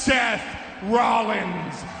Seth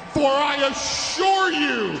Rollins. For I assure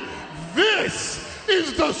you, this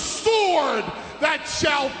is the sword that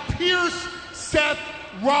shall pierce Seth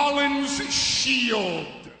Rollins' shield.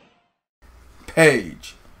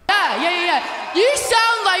 Paige. Yeah. You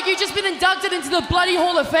sound like you've just been inducted into the bloody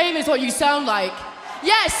Hall of Fame is what you sound like.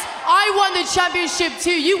 Yes, I won the championship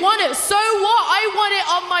too. You won it. So what? I won it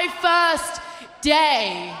on my first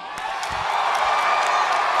day.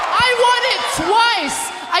 I won it twice.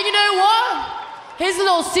 And you know what? Here's a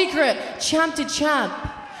little secret. Champ to champ.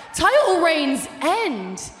 Title reigns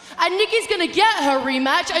end. And Nikki's gonna get her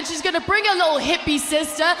rematch, and she's gonna bring her little hippie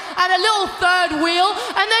sister and a little third wheel,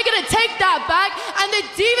 and they're gonna take that back, and the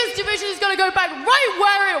Divas division is gonna go back right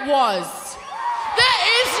where it was. There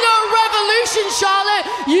is no revolution, Charlotte.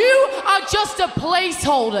 You are just a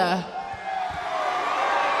placeholder.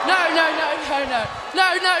 No.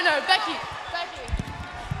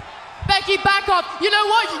 Becky, back off. You know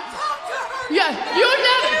what? Yeah,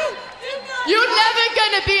 you're never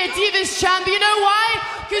gonna be a Divas champ. You know why?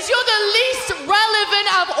 Because you're the least relevant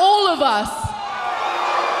of all of us.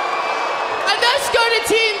 And let's go to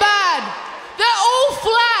Team Bad. They're all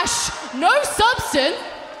flash, no substance.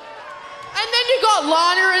 And then you got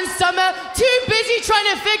Lana and Summer, too busy trying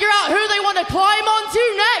to figure out who they want to climb onto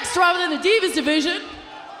next rather than the Divas division.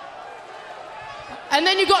 And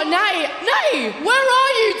then you got Nay. Nay, where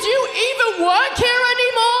are you? Do you even work here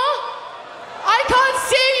anymore? I can't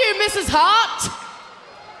see you, Mrs. Hart.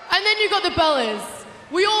 And then you got the Bellas.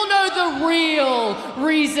 We all know the real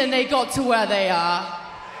reason they got to where they are.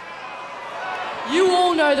 You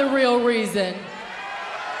all know the real reason.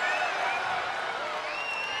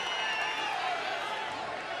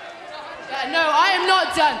 No, I am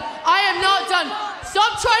not done. I am not done.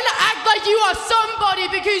 Stop trying to act like you are somebody,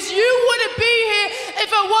 because you wouldn't be here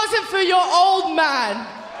if it wasn't for your old man.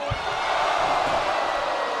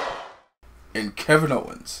 And Kevin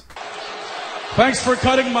Owens. Thanks for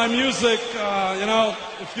cutting my music. You know,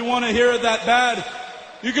 if you want to hear it that bad,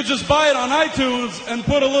 you could just buy it on iTunes and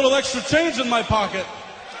put a little extra change in my pocket.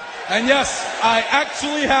 And yes, I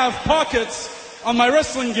actually have pockets on my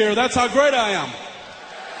wrestling gear. That's how great I am.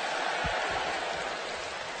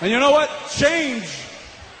 And you know what? Change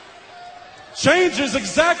is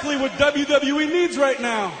exactly what WWE needs right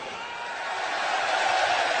now.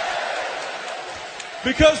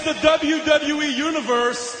 Because the WWE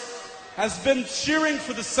Universe has been cheering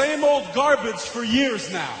for the same old garbage for years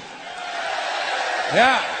now.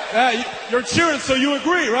 Yeah, you're cheering, so you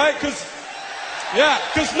agree, right? Because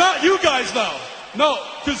not you guys, though. No,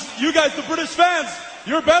 because you guys, the British fans,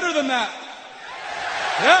 you're better than that.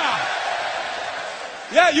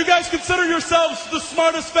 Yeah, you guys consider yourselves the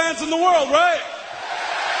smartest fans in the world, right?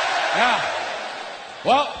 Yeah.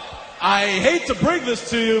 Well, I hate to bring this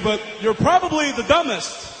to you, but you're probably the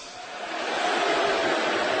dumbest.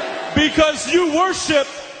 Because you worship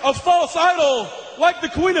a false idol like the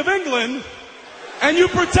Queen of England, and you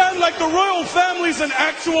pretend like the royal family's an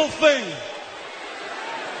actual thing.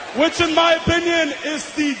 Which, in my opinion, is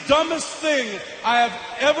the dumbest thing I have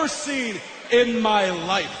ever seen in my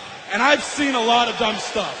life. And I've seen a lot of dumb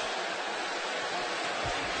stuff.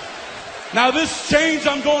 Now, this change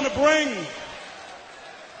I'm going to bring,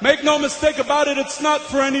 make no mistake about it, it's not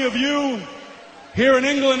for any of you. Here in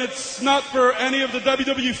England, it's not for any of the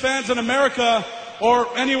WWE fans in America or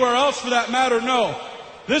anywhere else for that matter, no.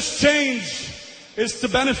 This change is to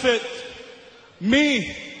benefit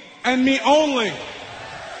me and me only.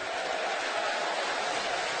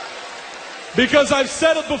 Because I've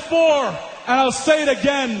said it before, and I'll say it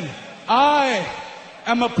again, I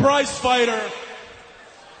am a prize fighter.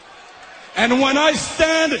 And when I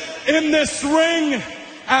stand in this ring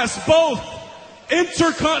as both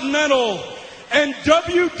Intercontinental and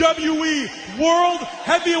WWE World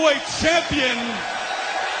Heavyweight Champion,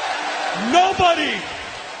 nobody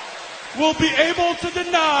will be able to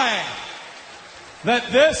deny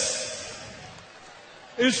that this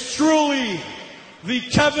is truly the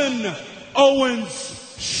Kevin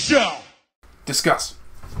Owens show. Discuss.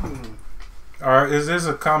 Is this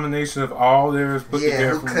a combination of all theirs put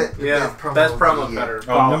together? Best promo cutter.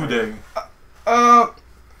 Oh, New Day.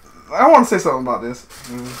 I want to say something about this.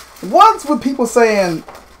 What's with people saying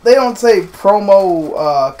they don't say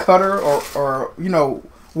promo cutter or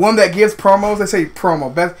one that gives promos? They say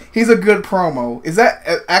promo. Best. He's a good promo. Is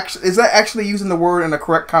that actually using the word in the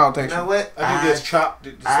correct connotation? You know what? I think that's chopped.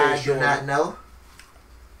 I do not know.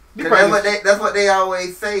 That's what they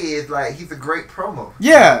always say is like he's a great promo.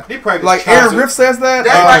 Yeah, like Aaron Riff says that.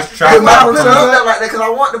 That's why I put that like that because I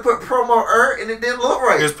want to put promo and it didn't look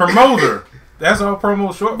right. It's promoter. That's all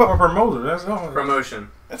promo short for promoter. That's all. Promotion.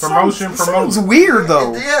 Sounds weird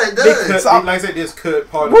though. Yeah, it does. Like I said, this cut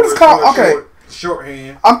part. What is called? Okay.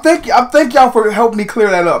 Shorthand. I thank y'all for helping me clear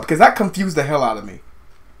that up because that confused the hell out of me.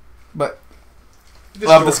 But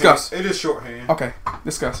discuss. It is shorthand. Okay,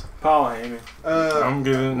 discuss. Paul Heyman. I'm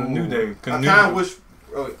giving a New Day. I kind of wish.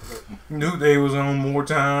 New Day was on more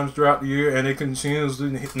times throughout the year, and they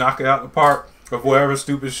continuously knock it out the park of whatever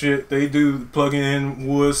stupid shit they do. Plugging in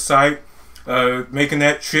Wood's site, making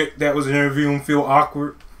that chick that was interviewing feel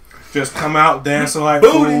awkward. Just come out dancing like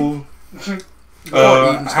fool.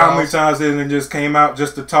 How many times did they just came out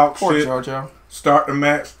just to talk shit, JoJo. Start the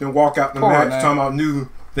match, then walk out the match talking about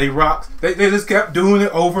they rock. They just kept doing it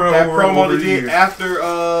over and over. That promo they did after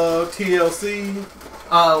TLC.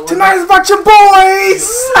 Tonight is about your boys.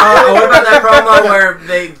 What about that promo where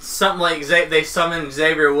they summoned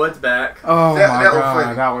Xavier Woods back? Oh my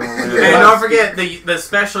god, that was and don't forget the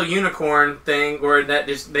special unicorn thing where that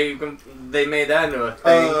just they made that into a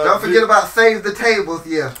thing. Don't forget about Save the Tables.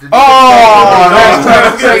 Yeah. Save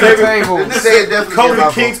the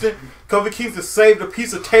Tables. Kofi Kingston saved a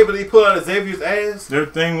piece of table that he put out of Xavier's ass. Their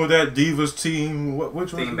thing with that Divas team,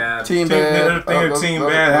 which Team Bad. Team Bad. Team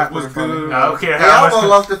Bad, that was good. I don't care They how almost much.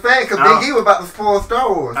 lost the fan because Big E was about to spoil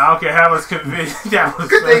Star Wars. I don't care how much convinced that was.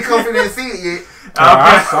 Good thing Kofi didn't see it yet.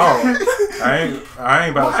 I saw it. I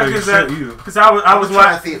ain't about to say shit either. Because I was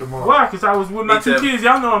trying to see it tomorrow. Why? Because I was with my two kids.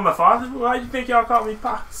 Y'all know I'm my father. Why you think y'all call me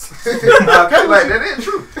Pops? Like that ain't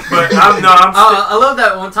true. But I love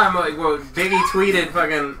that one time where Biggie tweeted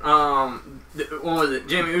fucking what was it?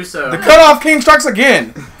 Jimmy Uso. The cutoff king strikes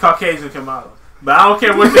again. Caucasian Kamala. But I don't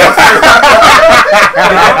care what y'all say.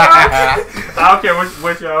 I don't care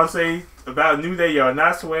what y'all say about New Day. Y'all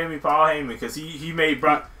not swaying me, Paul Heyman, because he made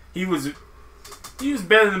Brock. He was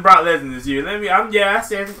better than Brock Lesnar this year. I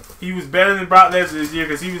said it. He was better than Brock Lesnar this year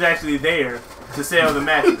because he was actually there to sell the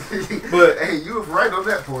match. But hey, you was right on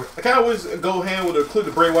that point. I kind of wish Go Hand would have clipped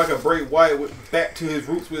the Bray Wyatt went back to his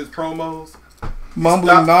roots with his promos.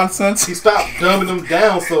 Mumbling nonsense. He stopped dumbing them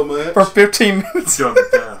down so much. For 15 minutes. Dumb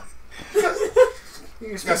it down.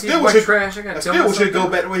 I still wish he'd go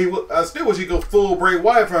back the way he was. I still wish he'd go full Bray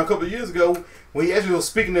Wyatt from a couple of years ago when he actually was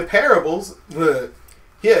speaking in parables. But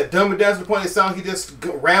yeah, dumb it down to the point it sounded he just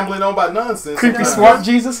rambling on about nonsense. Creepy smart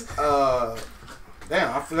Jesus. Damn,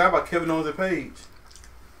 I forgot about Kevin Owens and Paige.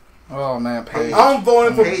 Oh man, Paige. I'm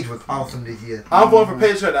voting for Paige was awesome this year. I'm voting for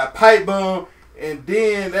Paige for that pipe bomb. And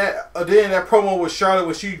then that promo with Charlotte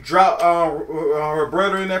when she dropped her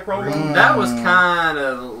brother in that promo. That was kind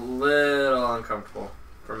of a little uncomfortable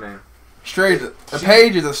for me.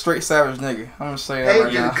 Paige is a straight savage nigga. I'm gonna say that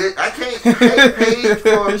right now. Good. I can't hate Paige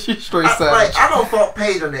for. She's straight savage. I don't fault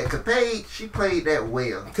Paige on that because Paige, she played that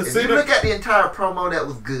well. If you look at the entire promo, that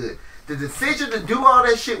was good. The decision to do all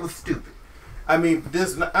that shit was stupid.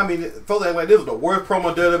 Folks act like this was the worst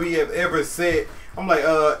promo WWE have ever said. I'm like,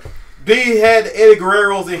 they had the Eddie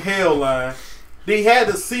Guerrero's in Hell line. They had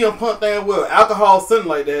the CM Punk thing with alcohol, something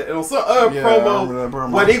like that. And on some other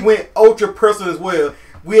promos where they went ultra personal as well.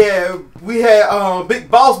 We had Big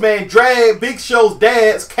Boss Man drag Big Show's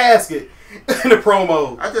dad's casket in the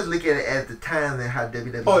promo. I just look at it as the time and how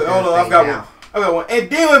WWE. Oh, hold on, I've got one. And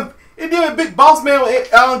then when Big Boss Man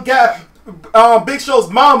got Big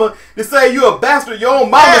Show's mama to say you a bastard, your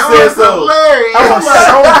own mama said so. I was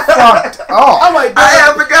so fucked up. I'm like,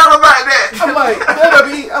 I forgot about that. I'm like,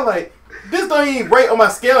 WWE. I'm like, this don't even rate on my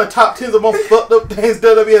scale of top 10s of most fucked up things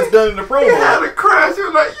WWE has done in the promo. He had a crash. He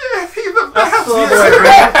was like, yes, he's a bastard.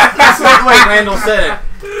 That's the way Randall said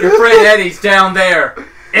it. Your friend Eddie's down there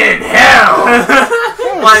in hell.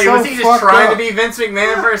 Like, was he just trying to be Vince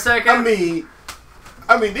McMahon for a second?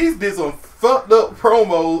 I mean, these did some fucked up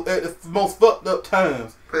promos at the most fucked up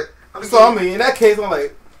times. In that case, I'm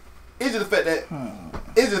like, it's just the fact that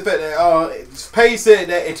Paige said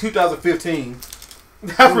that in 2015.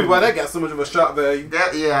 That's really why that got so much of a shock value.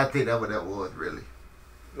 I think that's what that was, really.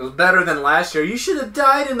 It was better than last year. You should have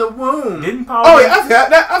died in the womb. Didn't Paul? Oh yeah, I've got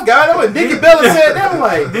that. When Nikki Bella said that, I'm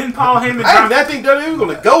like, didn't Paul Heyman? I did not think WWE was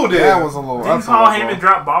gonna go there. That was a little. Didn't Paul Heyman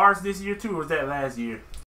drop bars this year too, or was that last year?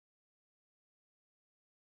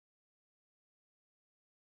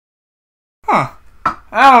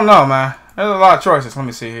 I don't know, man. There's a lot of choices. Let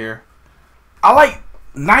me see here. I like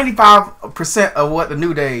 95% of what the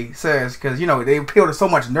New Day says because, you know, they appeal to so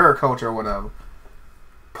much nerd culture or whatever.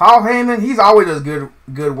 Paul Heyman, he's always does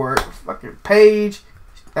good work. Fucking Paige,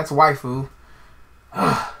 that's waifu.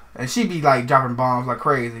 And she be like dropping bombs like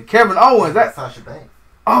crazy. Kevin Owens, that Sasha Banks.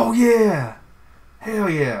 Oh yeah, hell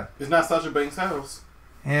yeah. It's not Sasha Banks' house.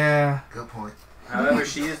 Yeah. Good point. However,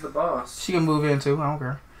 she is the boss. She can move in too. I don't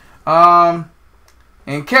care.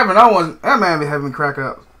 And Kevin Owens, that man be having me crack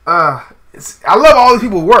up. I love all these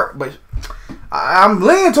people work, but I'm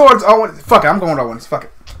leaning towards Owens. Fuck it, I'm going to Owens. Fuck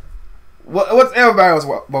it. What's everybody else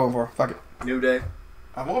voting for? Fuck it. New Day.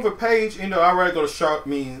 I'm over Paige. You know, I'd rather go to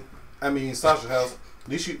Sasha's house.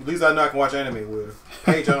 At least I know I can watch anime with her.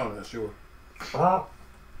 Paige, I don't know, sure.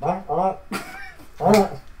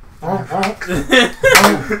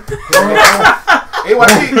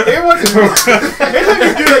 Everyone just every time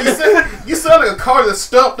you do that, you sound like a car that's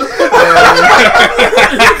stumped. Hell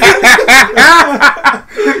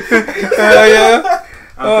yeah.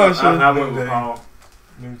 I went with Paul.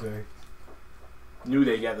 New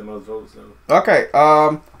Day got the most votes though. Okay.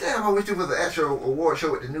 Damn, I wish there was an actual award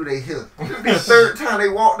show with the New Day here. It would be the third time they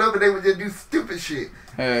walked up and they would just do stupid shit.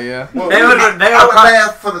 Hell yeah. Well, I would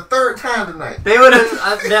laugh for the third time tonight. They would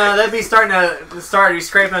have. They'd be starting to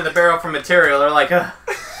scraping the barrel for material. They're like,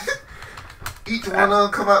 Each one of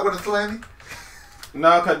them come out with a slammy.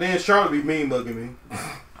 No, cause then Charlotte be mean mugging me.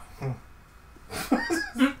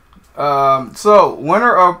 So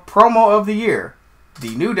winner of promo of the year,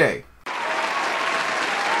 the New Day.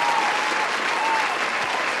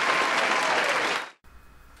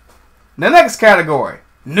 The next category,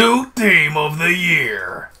 new theme of the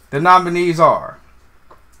year. The nominees are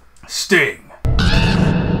Sting,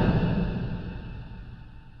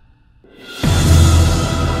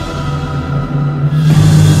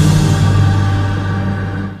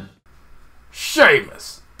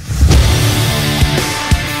 Sheamus,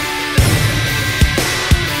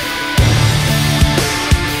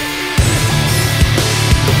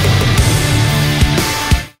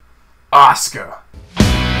 Asuka,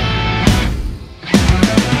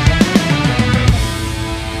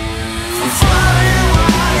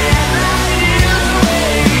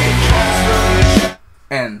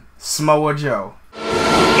 and Samoa Joe.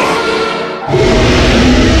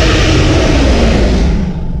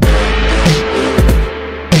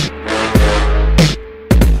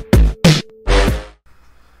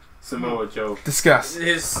 Samoa Joe. Discuss.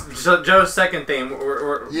 Joe's second theme.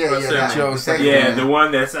 Joe's second. Yeah, the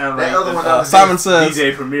one that sounded like other one Simon says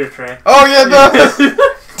DJ Premier track. Oh yeah, it does.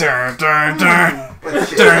 Dun dun dun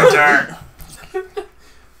dun dun.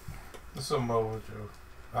 Samoa Joe.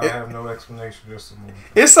 I have no explanation, just Samoa.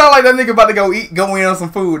 It sounds like that nigga about to go in on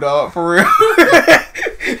some food, dog. For real.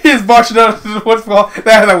 He's marching up. What's called?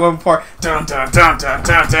 That one part. Dun dun dun dun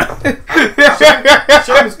dun dun.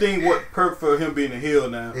 Sheamus thing worked perfect for him being a heel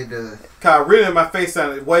now. It does. Cause really, my face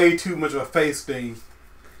sounded way too much of a face thing.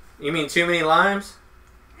 You mean too many limes?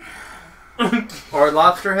 Or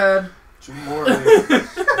lobster head? Two more.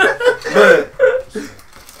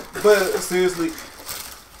 But seriously.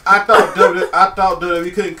 I thought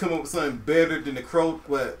WWE couldn't come up with something better than the Crow.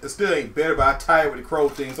 Well, it still ain't better, but I tired with the Crow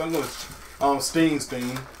thing, so I'm going Sting's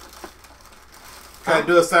theme. It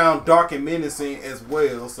does sound dark and menacing as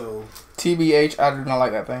well. So TBH, I do not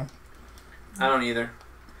like that thing. I don't either.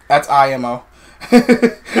 That's IMO. I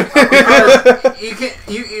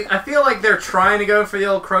feel like they're trying to go for the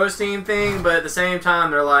old Crow Steam thing, but at the same time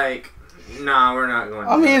they're like, nah, we're not going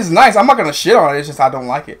to. I mean, it's nice. I'm not gonna shit on it. It's just I don't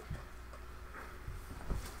like it.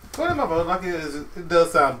 Whatever, like it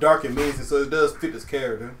does sound dark and menacing, so it does fit his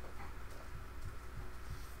character.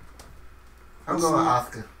 I'm going with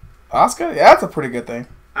Asuka. Asuka? Yeah, that's a pretty good thing.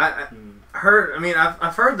 I've heard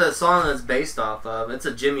the song that's based off of. It's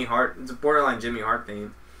a borderline Jimmy Hart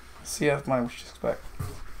theme. See, that's what you expect.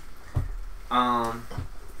 That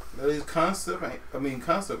is concept, ain't it?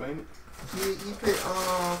 You picked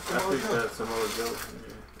Samoa Joe.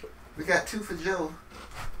 We got 2 for Joe.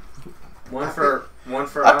 One for.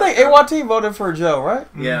 I think AYT voted for Joe, right?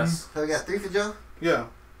 Yes. So we got 3 for Joe. Yeah,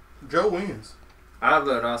 Joe wins. I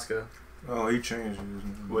voted Asuka. Oh, he changed it.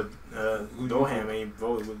 With Doham ain't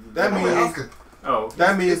voted with that means Asuka. Oh,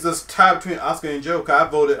 that means it's tie between Asuka and Joe. Cause I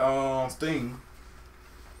voted Sting.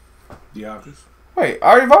 The Ockers. Wait, I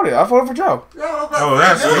already voted. I voted for Joe. Oh,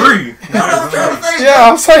 that's 3.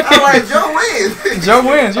 Yeah, I'm saying. I'm like, Joe wins. Joe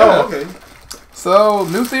wins, yeah. Oh, okay. So,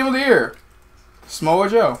 new theme of the year. Samoa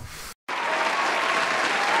Joe.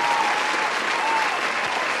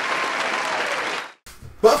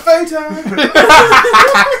 Buffet time.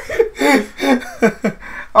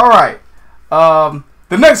 All right.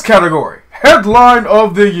 The next category, headline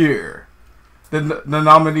of the year. The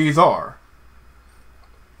nominees are.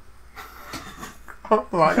 Oh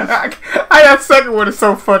my God. That second one is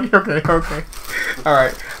so funny. Okay.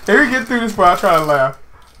 Alright. Here we get through this part. I'll try to laugh.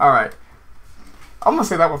 Alright. I'm going to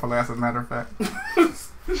say that one for last, as a matter of fact.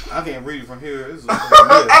 I can't read it from here. This is I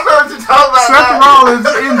know what you're talking about. Seth Rollins'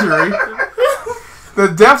 injury. The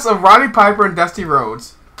deaths of Roddy Piper and Dusty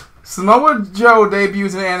Rhodes. Samoa Joe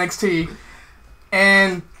debuts in NXT.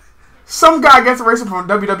 And some guy gets erased from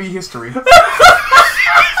WWE history.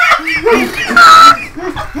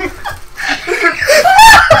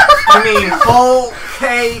 I mean, whole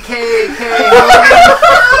KKK.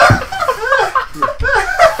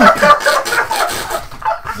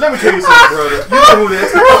 Let me tell you something, brother. You know who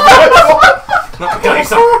this is. Let me tell you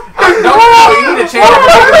something. You need to change it to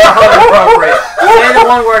make it more appropriate. Say the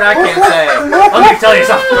one word I can't say. Let me tell you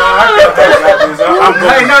something.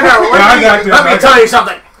 Hey, no. Let me tell you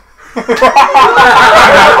something.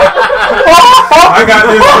 I got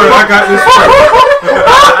this first.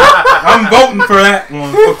 I'm voting for that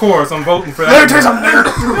one. Of course, I'm voting for that. Let me tell you something.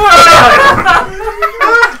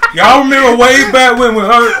 Y'all remember way back when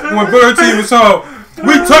Bird Team was on,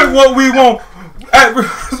 we took what we want.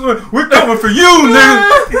 We're coming for you, nigga.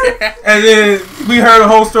 And then we heard the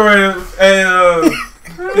whole story, and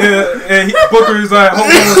Booker is like,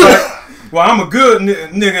 Hogan was like, well, I'm a good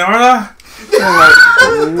nigga, aren't I?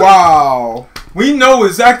 Like, wow. We know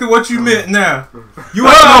exactly what you meant now. You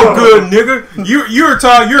ain't no good nigga. You're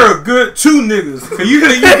a good two niggas.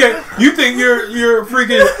 You think you're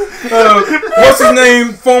freaking what's his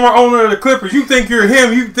name, former owner of the Clippers. You think you're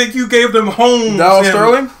him. You think you gave them homes. Donald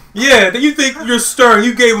Sterling? Yeah, you think you're Sterling.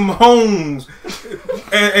 You gave them homes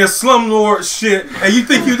and slumlord shit, and you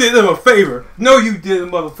think you did them a favor. No, you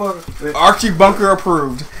didn't, motherfucker. Archie Bunker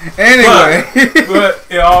approved. Anyway. But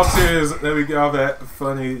in all seriousness, let me get off that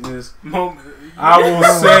funniness. I will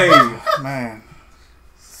say, man,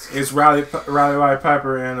 it's Roddy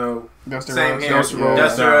Piper and Dusty Same Rhodes. here.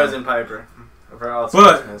 Dusty Rhodes and Piper.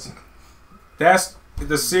 But that's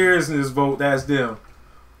the seriousness vote. That's them.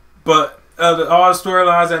 But all the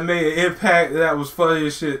storylines that made an impact, that was funny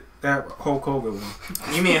as shit. That Hulk Hogan one.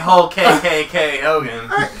 You mean Hulk KKK Hogan?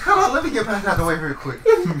 Alright, hold on, let me get back out of the way real quick.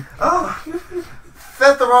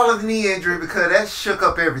 Seth Rollins' knee injury, because that shook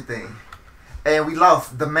up everything. And we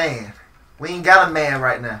lost the man. We ain't got a man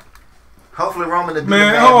right now. Hopefully Roman will be the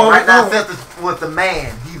man. Right now Seth was the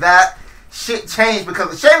man. He's out. Shit changed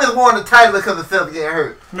because Sheamus won the title because of Seth getting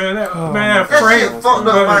hurt. That shit fucked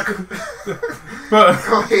up, Michael.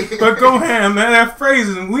 But go ahead, man. That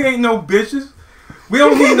phrasing, we ain't no bitches. We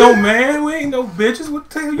don't need no man. We ain't no bitches. What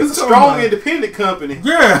the hell you It's a strong independent company.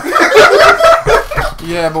 Yeah.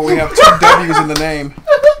 Yeah, but we have two W's in the name.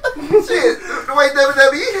 Shit, the way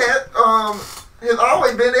WWE had has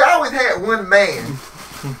always been, they always had one man.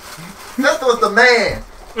 Seth was the man.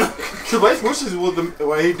 Triple H wishes was the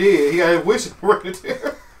he did. He got his wishes right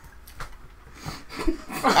there.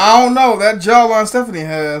 I don't know. That jawline Stephanie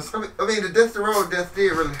has. I mean, the Dusty Rhodes death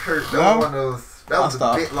did really hurt. That was one of those. That was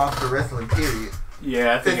a big loss to wrestling, period.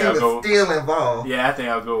 Yeah, I think I'll go. Still involved. Yeah, I think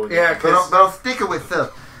I'll go with that. But I'm sticking with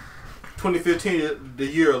Seth. 2015, the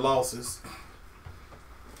year of losses,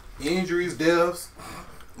 injuries, deaths,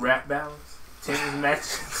 rap battles, tennis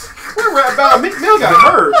matches. What rap battle? Meek Mill got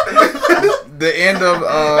hurt. The end of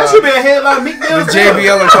that should be a headline. Meek Mill. The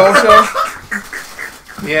JBL and Cole show.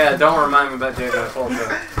 Yeah, don't remind me about JBL and Cole show.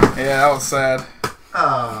 Yeah, that was sad.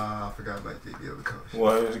 I forgot about JBL and Cole show.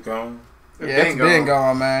 What, is it gone? Yeah, it's been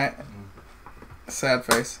gone, man. Sad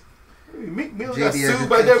face. Meek Mill got sued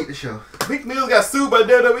by WWE. Meek Mill got sued by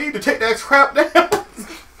WWE to take that crap down.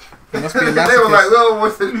 Must be a they were like, well,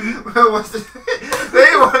 what's the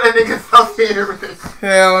they want that nigga associated with it.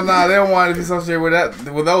 Hell nah, they don't want to be associated with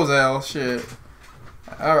that, with those L's. Shit.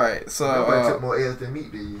 All right, so nobody took more L's than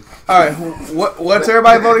Meek, did you? All right, what's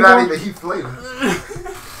everybody voting not for? Even Heath Slater.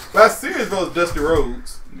 Last series vote Dusty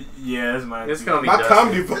Rhodes. Yeah, that's mine. It's gonna be my Dusty.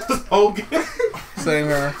 comedy vote is Hogan. Same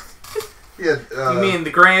here. Yeah. You mean the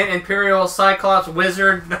Grand Imperial Cyclops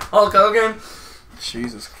Wizard Hulk Hogan?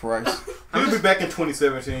 Jesus Christ. He'll be back in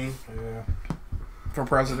 2017. Yeah. For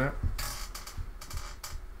president.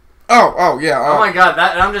 Oh yeah. Oh my God,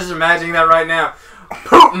 I'm just imagining that right now.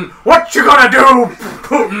 Putin, what you gonna do,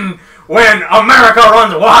 Putin, when America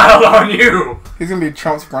runs wild on you? He's gonna be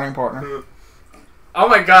Trump's running partner. Oh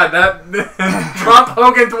my God, that Trump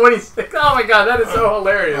Hogan 26. Oh my God, that is so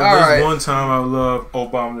hilarious. There's one time I would love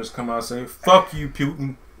Obama just come out and say, "Fuck you,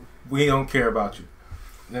 Putin. We don't care about you."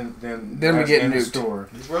 Then we get in the nuked. store.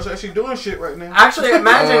 These Rush actually doing shit right now. Actually,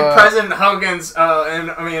 imagine President Hogan's State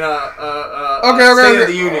of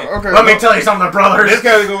the Union. Okay, Let me tell you something, brothers. This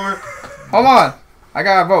category. Hold on, I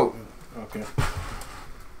gotta vote. Okay.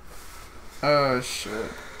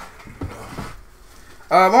 Shit.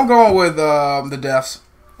 I'm going with the deaths.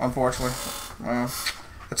 Unfortunately,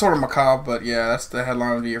 it's sort of macabre, but yeah, that's the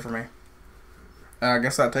headline of the year for me. I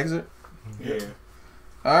guess that takes it. Yeah.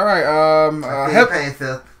 All right.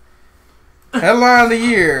 Headline of the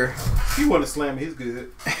year. He want to slam me. He's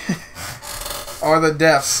good. Are the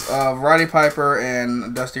deaths of Roddy Piper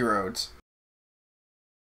and Dusty Rhodes.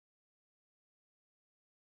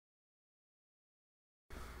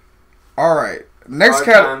 All right. Next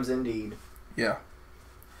times indeed. Yeah.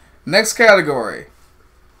 Next category.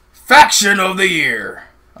 Faction of the year.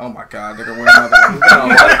 Oh my God, they're gonna win another one.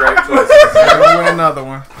 They're gonna win another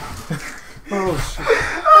one. Oh shit.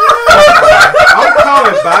 I'm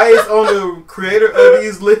calling bias on the creator of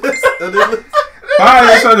these lists.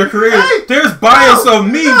 Bias of the creator. There's bias of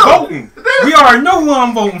me voting. We already know who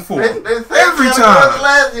I'm voting for. Every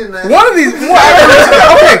time. One of these.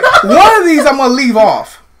 One of these I'm gonna leave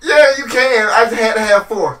off. Yeah, you can. I just had to have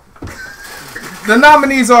 4. The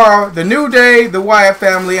nominees are The New Day, The Wyatt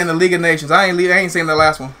Family, and The League of Nations. I ain't seen the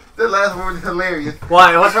last one. The last one was hilarious.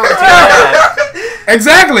 Why? What's wrong with TNA?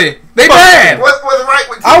 Exactly. They bad. What's right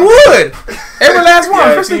with you? I would. Every last one. Yeah,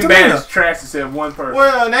 Especially Team Bad Tamina. is trash except one person.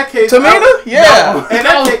 Well, in that case, Tamina? Yeah. No. In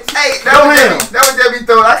that case, Hey, that was Debbie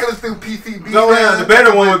Throw. I could have threw PCB. no, the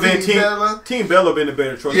better one would be Team Bella been the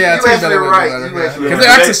better choice. Yeah, You Team actually Bella right. would be You better. actually Because right.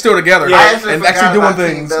 they're actually still together Yeah. and actually doing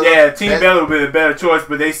things. Yeah, Team Bella would be the better choice,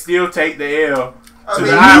 but they still take the L to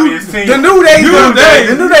the mean, obvious team. The New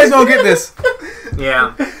Day's gonna get this.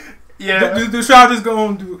 Yeah. Yeah. The shot is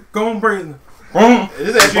going to break.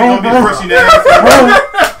 This actually gonna be the first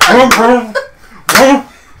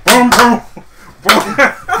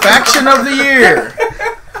Faction of the year.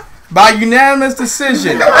 By unanimous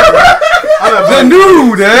decision. The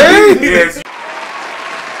New Day. Yes.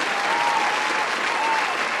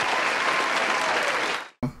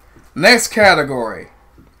 Next category.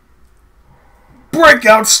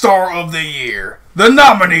 Breakout Star of the Year. The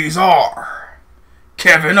nominees are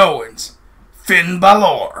Kevin Owens, Finn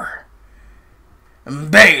Balor,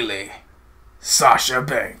 and Bayley, Sasha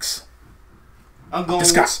Banks. I'm going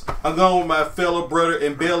Discuss. I'm going with my fellow brother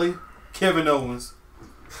and Bailey, Kevin Owens.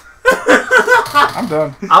 I'm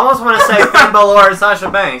done. I almost want to say Finn Balor and Sasha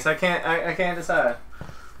Banks. I can't decide.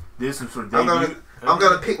 This is for I'm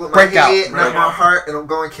gonna pick with my Breakout. head, not my heart, and I'm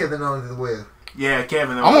going Kevin Owens as well. Yeah,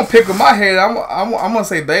 Kevin Owens. I'm gonna pick with my head. I'm gonna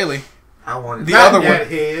say Bayley. I wanted The other one.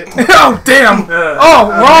 Head. Oh damn! Wrong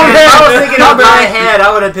If head. I was thinking of my head,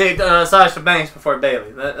 I would have picked Sasha Banks before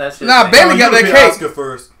Bayley. That's just Nah, me. Bayley got that cake. Oscar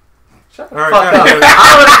first. Shut the All right, fuck up.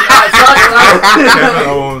 Kevin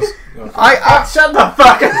Owens. Shut the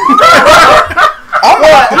fuck up. I'm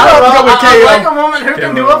I like a woman who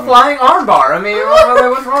can do a flying armbar. I mean,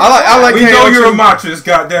 what's wrong? I like. We know you're a machist,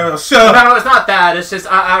 goddamn. Shut up. No, it's not that. It's just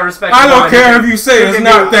I respect. I the don't woman care who if you say it's can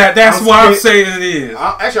not do- that. That's I'm why I'm scared. saying it is.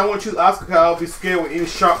 Actually, I want to choose Oscar because I'll be scared with any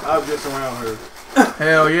sharp objects around her.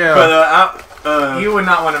 Hell yeah. But You would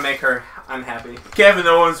not want to make her unhappy. Kevin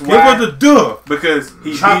Owens, Give why? her the duh. Because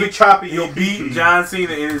he beat John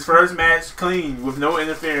Cena in his first match clean with no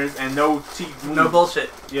interference and no cheap moves. No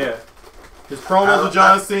bullshit. Yeah. His promos with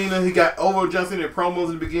John Cena, he got over John Cena in promos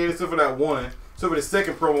in the beginning, except for that one. So for the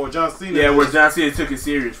second promo with John Cena. Yeah, where John Cena took it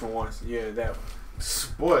serious for once. Yeah, that one.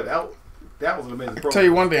 Boy, that was an amazing promo. Tell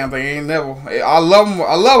you one damn thing, ain't Neville. I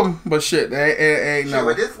love him, but shit, ain't Shit, Neville.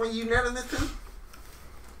 but this one you unanimous too?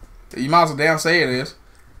 You might as well damn say it is.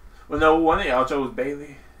 Well, no, one of y'all chose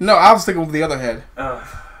Bayley. No, I was thinking with the other head.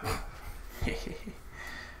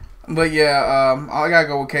 But yeah, I gotta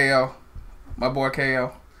go with KO. My boy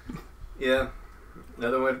KO. Yeah.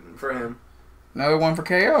 Another one for him. Another one for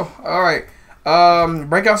KO. All right.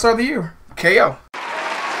 Breakout Star of the Year. KO.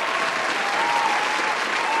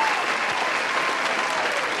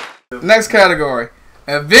 Next category.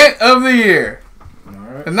 Event of the Year.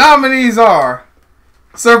 Alright. The nominees are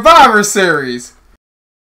Survivor Series.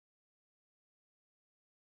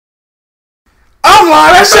 I'm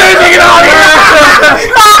lying. That shit ain't get on here.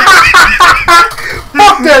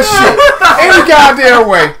 Fuck that shit. Any goddamn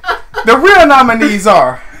way. The real nominees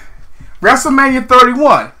are WrestleMania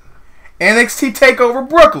 31, NXT TakeOver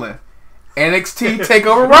Brooklyn, NXT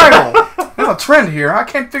TakeOver Rhino. There's a trend here. I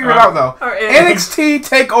can't figure it out though. NXT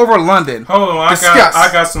TakeOver London. Hold on, I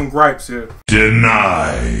got some gripes here.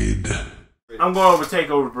 Denied. I'm going over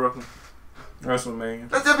TakeOver Brooklyn.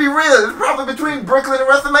 WrestleMania. Let's just be real. It's probably between Brooklyn and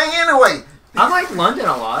WrestleMania anyway. I like London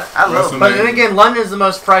a lot. I love But then again, London's the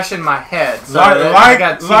most fresh in my head. So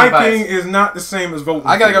liking is not the same as voting.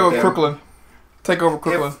 I gotta go with Crooklyn. Take over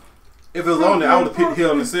Crooklyn. If it was on there, I would have picked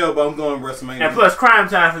Hell in the Cell, but I'm going WrestleMania. And plus, crime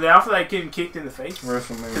time for that. I feel like getting kicked in the face.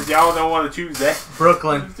 WrestleMania. Because y'all don't want to choose that.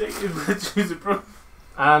 Brooklyn. Choose Brooklyn.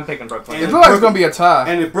 I'm picking Brooklyn. It looks like it's gonna be a tie.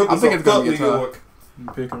 And if Brooklyn's it's gonna be a New tie. York. I'm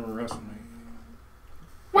picking WrestleMania.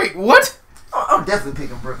 Wait, what? I'm definitely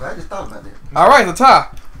picking Brooklyn. I just thought about that. All right, the tie.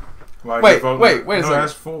 Wait a No, second.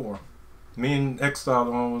 that's 4. Me and X-Star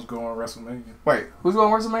the one was going WrestleMania. Wait, who's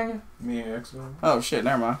going WrestleMania? Me and X-Star. Oh shit,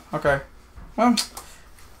 never mind. Okay. Well,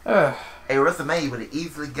 Hey, WrestleMania would have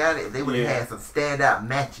easily got it if they would have had some standout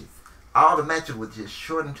matches. All the matches were just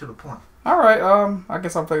short and to the point. all right. I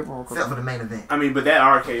guess I'll play for Except for the main event. I mean, but that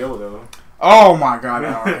RKO, though. Oh my god,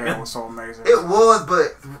 that RKO was so amazing. It was,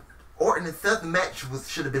 but Orton itself, the match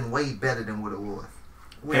should have been way better than what it was.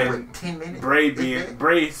 What, 10 minutes?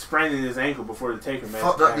 Bray spraining his ankle before the Taker match.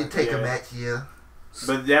 Fucked up the Taker match, yeah.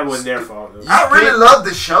 But that wasn't their fault, though. I really love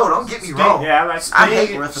the show, don't get me wrong. Yeah, I like I hate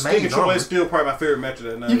Sting WrestleMania. and Triple H still probably my favorite match of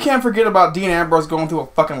that night. You can't forget about Dean Ambrose going through a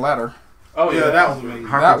fucking ladder. Oh, yeah, that was amazing.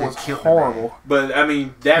 That was horrible. But, I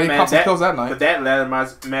mean, that He match. popped some pills that night. But that ladder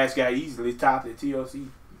match got easily topped at TLC.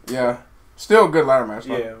 Yeah. Still a good ladder match,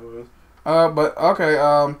 though. Yeah, it was. But, okay,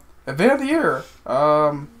 event of the year.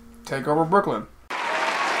 Take over Brooklyn.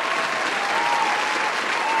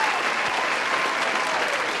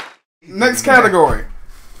 Next category.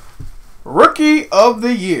 Rookie of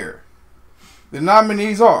the Year. The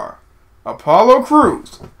nominees are Apollo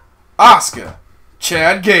Crews, Asuka,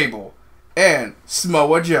 Chad Gable, and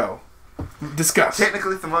Samoa Joe. Discuss.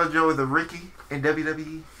 Technically, Samoa Joe is a rookie in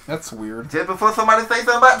WWE. That's weird. Just before somebody say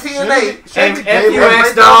something about TNA.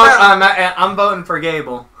 FUX dog, I'm voting for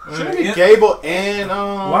Gable. Shouldn't it be Gable and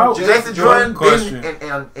Jason Jordan Question.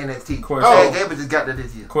 and NXT. Question. Gable just got that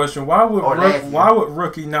this year. Question: Why would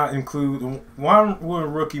rookie not include? Why would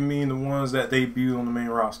rookie mean the ones that debut on the main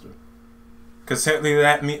roster? Because technically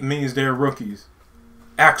that means they're rookies,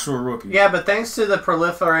 actual rookies. Yeah, but thanks to the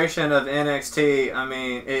proliferation of NXT, I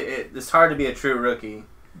mean, it's hard to be a true rookie.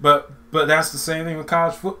 But that's the same thing with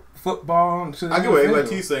college football. I get what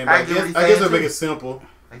AYT's saying, but I guess they'll make it simple.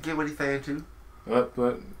 I get what he's saying too. But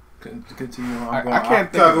continue. I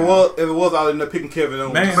can't think. If it was, I'd end up picking Kevin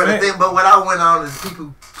Owens. But what I went on is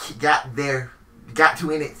people got to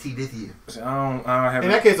NXT this year. I don't have. In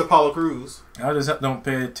that case, Apollo Crews. I just don't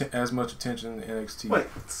pay as much attention to NXT. Wait,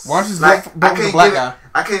 why don't you just vote for the black guy?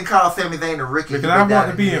 I couldn't call Sami Zayn a rookie because I want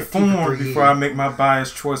to be informed before I make my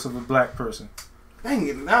biased choice of a black person. Dang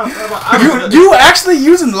it! You actually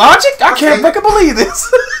using logic? I can't fucking believe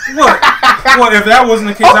this. What? If that wasn't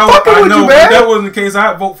the case, if that wasn't the case,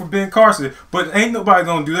 I'd vote for Ben Carson. But ain't nobody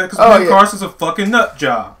gonna do that because Ben Carson's a fucking nut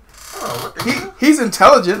job. He's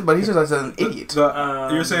intelligent, but he's just an idiot.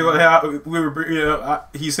 You're saying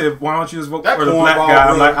he said, "Why don't you just vote for the black guy?"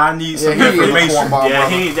 I'm like, I need some information. Yeah,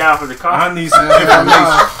 he ain't down for the cause. I need some information.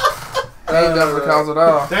 He ain't down for the cause at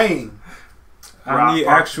all. Dang. I need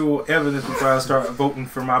actual evidence before I start voting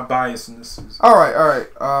for my biasnesses. All right.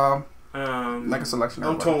 Make a selection.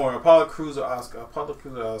 I'm torn. Apollo Crews or Asuka? Apollo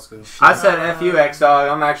Crews or Asuka? I said FUX dog.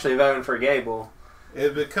 I'm actually voting for Gable.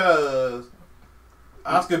 It's because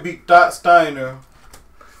Asuka beat Dot Steiner.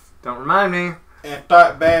 Don't remind me. And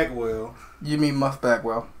Dot Bagwell. You mean Muff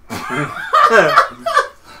Bagwell? You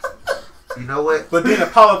know what? But then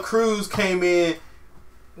Apollo Crews came in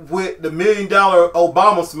with the $1 million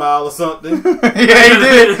Obama smile or something. Yeah, he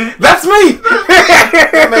did. That's me.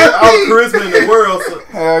 Man, all the charisma in the world. So.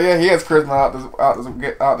 Hell yeah, he has charisma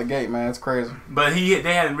out the gate, man. It's crazy. But they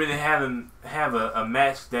hadn't really have a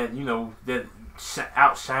match that that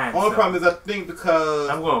outshines. Only problem is I think because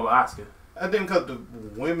I'm going with Asuka. I think because the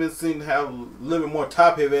women seem to have a little bit more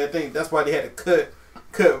top heavy. I think that's why they had to cut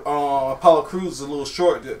Apollo Crews a little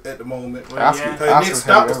short at the moment. Well, next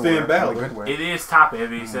stop was Finn Balor. It is top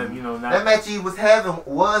heavy, except not that match he was having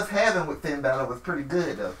with Finn Balor was pretty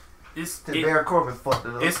good though. Baron Corbin fucked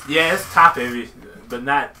it up. It's top heavy, but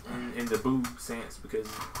not in the boob sense because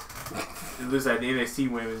it looks like the NXT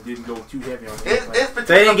women didn't go too heavy on it.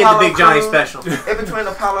 They didn't get the Big Johnny special. In between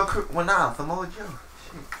Apollo Crews, Samoa Joe.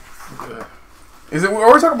 Shit. Is it?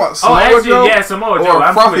 Are we talking about Samoa Joe? Yeah, Samoa Joe.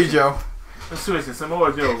 Or Frothy Joe. I'm switching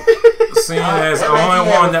Samoa Joe. Seeing as the only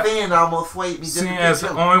one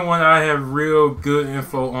the only one I have real good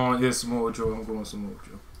info on is Samoa Joe. I'm going Samoa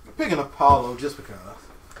Joe. I'm picking Apollo just because.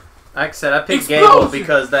 Like I said, I picked Gable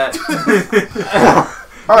because that.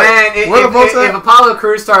 Right, man, if Apollo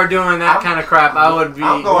Crews started doing that kind of crap, I would be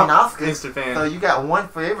I'm going Asuka. instant fan. So you got one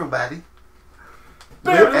for everybody.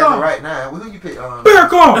 Bear As Claw. of right now, who you pick? Bear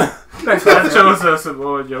Claw. That shows us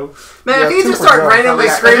Samoa Joe. Man, Yeah, if he two just for start Joe. randomly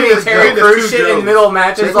Yeah, screaming that's Terry two Crews shit in the Joes. middle of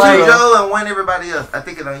matches, Pick like Joe and one everybody else. I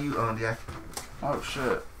think it's on you, yeah. Oh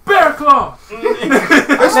shit. Bear Claw.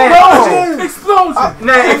 Explosion.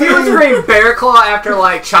 Nah, if you would scream Bear Claw after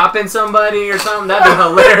like chopping somebody or something, that'd be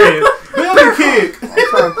hilarious. Building kick. I'm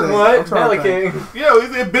trying to think. What? I'm trying Belly to think. King. Yo,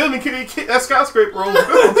 he's in building kick. He kicked that skyscraper over.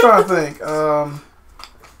 I'm trying to think.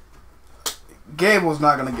 Gable's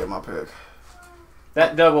not gonna get my pick.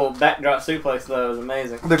 That double backdrop suplex though is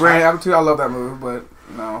amazing. The Grand Attitude, I love that move, but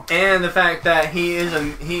no. And the fact that he is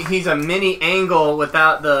he's a mini angle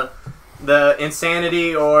without the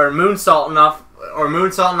insanity or moonsaulting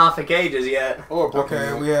off the cages yet.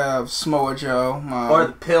 Okay, we have Samoa Joe. Or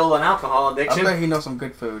the pill and alcohol I addiction. bet he knows some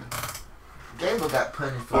good food. Gable got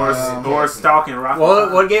punished for Or stalking Rock.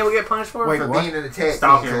 What Gable get punished for? Wait, for what? being in the tag team.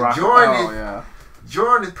 Stalking 'Cause Rock.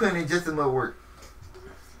 Jordan is putting in just as much work.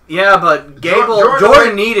 Yeah, but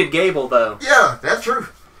Jordan needed Gable though. Yeah, that's true.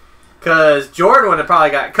 Because Jordan would have probably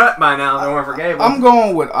got cut by now if it weren't for Gable. I'm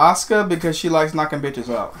going with Asuka because she likes knocking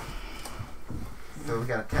bitches out. So we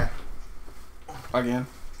got a tie. Again.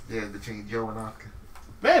 Yeah, between Joe and Oscar.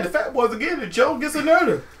 Man, the fat boys again. And Joe gets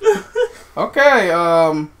another. Okay,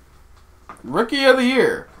 Rookie of the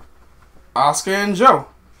Year. Asuka and Joe.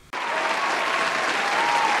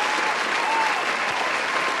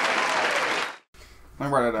 Let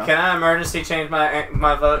me write it down. Can I emergency change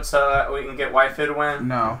my vote so we can get White Food to win?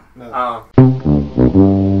 No. Oh.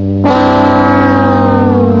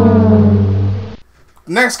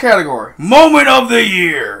 Next category. Moment of the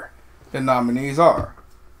Year. The nominees are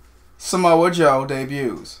Samoa Joe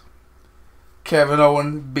debuts. Kevin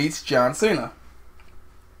Owens beats John Cena.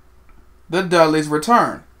 The Dudleys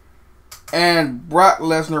return. And Brock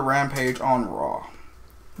Lesnar rampage on Raw.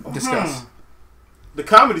 Discuss. The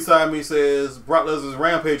comedy side of me says Brock Lesnar's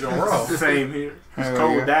rampage on Raw. Same here. Hell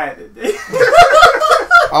Cole yeah. died that day.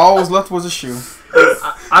 All was left was a shoe.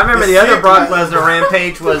 I remember the other Brock Lesnar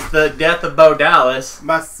rampage was the death of Bo Dallas.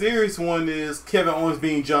 My serious one is Kevin Owens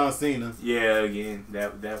being John Cena. Yeah, again,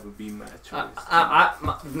 that would be my choice.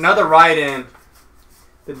 Another write-in.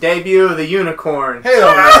 The debut of the Unicorn.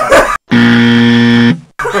 Hell no.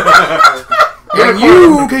 And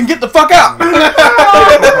you can get the fuck out.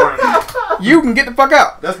 You can get the fuck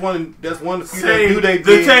out. That's one of the few Save they the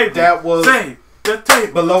did table. that was Save the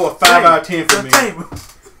table. below a 5 out of 10 for The me. table.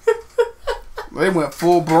 They went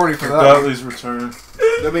full Brody for that. Dudley's return.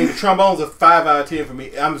 I mean, the trombone's a 5 out of 10 for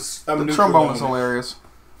me. I'm The trombone is hilarious.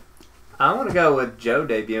 I want to go with Joe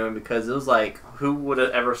debuting because it was like, who would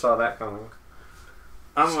have ever saw that coming?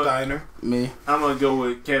 Steiner. Me. I'm gonna go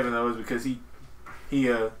with Kevin Owens because he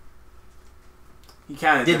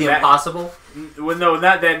kind of Did the impossible? Well, no,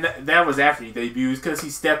 not that. That was after he debuted because he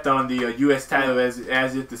stepped on the U.S. title as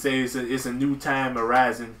if to say it's a new time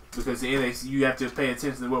arising because the NXT you have to pay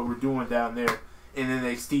attention to what we're doing down there in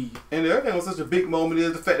NXT. And the other thing was such a big moment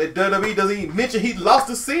is the fact that WWE doesn't even mention he lost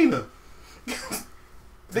to Cena.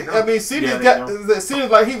 I mean,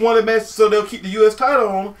 Cena's like he won a match, so they'll keep the U.S. title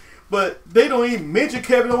on. But they don't even mention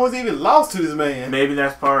Kevin Owens even lost to this man. Maybe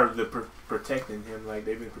that's part of the protecting him. Like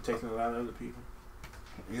they've been protecting a lot of other people.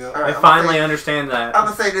 Yeah. I finally understand that. I'm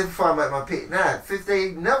gonna say this before I make my pick. Now, since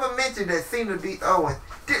they never mentioned that Cena beat Owens,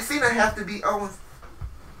 did Cena have to beat Owens?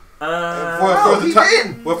 No, he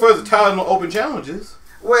didn't. Well, first the title no open challenges.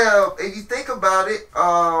 Well, if you think about it,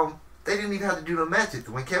 they didn't even have to do no matches.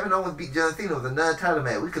 When Kevin Owens beat John Cena, it was a non-title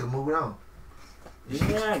match. We could have moved on.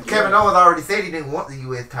 Yeah, Kevin Owens already said he didn't want the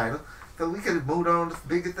U.S. title, so we could have moved on to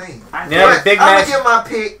bigger things. Yeah, the big I'm match. gonna give my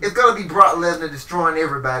pick. It's gonna be Brock Lesnar destroying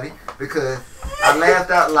everybody because I laughed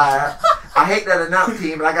out loud. I hate that announce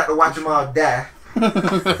team, but I got to watch them all die. Okay,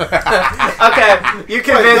 you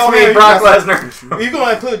convinced me, Brock Lesnar. You're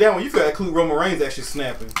gonna include that one. You could include Roman Reigns actually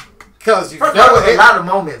snapping. Because that was a lot of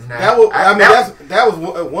moments now. That was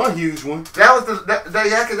one huge one. That was because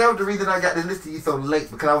that was the reason I got to listen to you so late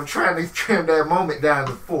because I was trying to trim that moment down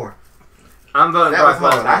to 4. I'm voting That was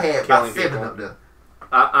Brock hard. Lesnar. I had about killing 7 people. up there.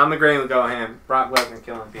 I'm agreeing with Gohan. Brock Lesnar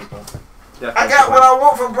killing people. Definitely I got what I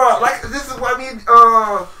want from Brock. Like this is what I mean.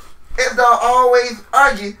 It's always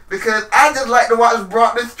argue because I just like to watch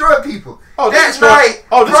Brock destroy people. That night,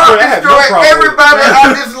 Brock destroyed everybody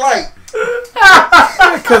I dislike.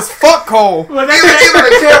 Cause fuck Cole. Even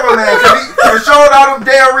the cameraman, cause he showed all them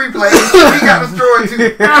damn replays. He got destroyed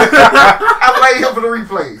too. I blame him for the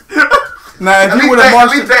replays. Now if he would have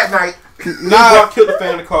marched, at least that night. Brock killed the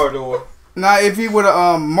fan in the corridor. Now if he would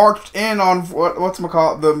have marched in on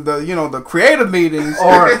the creative meetings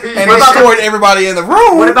and destroyed everybody in the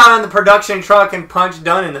room. What about on the production truck and punch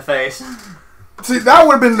Dunn in the face? See, that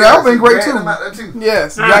would have been great Drag him out there, too. too.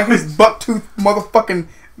 Yes, drag his bucktooth motherfucking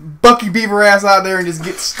Bucky Beaver ass out there and just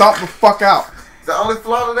get stomped the fuck out. The only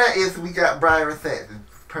flaw to that is we got Brian Saxon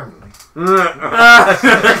permanently. That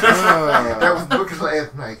was Booker's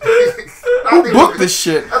last night. Who booked this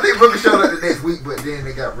shit? I think Booker showed up the next week, but then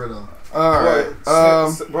they got rid of him. Alright.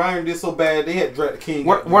 Brian did so bad they had to drag the King.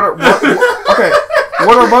 What are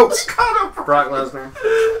votes? Brock Lesnar.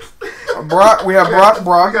 Brock. We have Brock.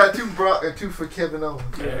 We got 2 Brock and 2 for Kevin Owens.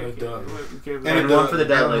 And one for the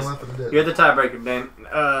Dudleys. You're the tiebreaker, Ben.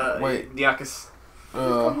 Wait. Diakis.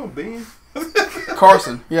 Come on, Ben.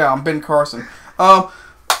 Carson. Yeah, I'm Ben Carson.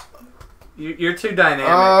 You're too dynamic.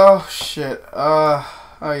 Oh shit.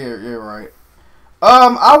 You're right.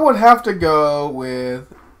 I would have to go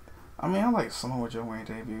with. I mean, I like Samoa Joe when he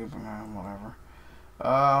debuted, but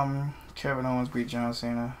whatever. Kevin Owens beat John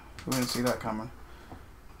Cena. We didn't see that coming.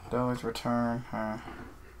 Dudley's return.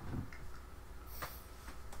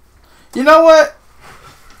 You know what?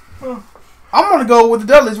 I'm gonna go with the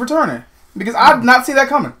Dudley's returning because I did not see that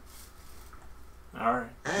coming. All right.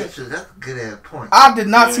 Actually, that's a good ass point. I did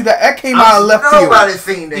not see that. That came out of left field. Nobody's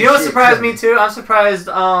seen that. You know what shit surprised coming. me too? I'm surprised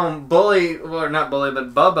not Bully,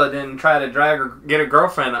 but Bubba didn't try to drag her, get a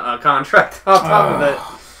girlfriend a contract on top of it.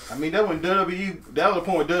 I mean, that when WWE, that was the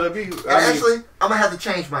point with WWE. Actually, I'm gonna have to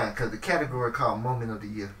change mine because the category called Moment of the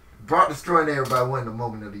Year. Brock destroying everybody won the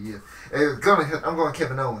Moment of the Year. I'm going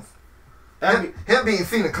Kevin Owens. Him being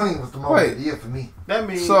Cena clean was the Moment of the Year for me. That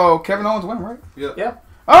means so Kevin Owens win, right? Yeah.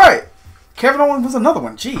 All right. Kevin Owens was another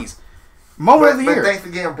one. Jeez. Moment of the year. Thanks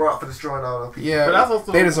again, Brock, for destroying all those people. Yeah, but that's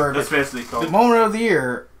also, they deserve it. Especially Cole. Moment of the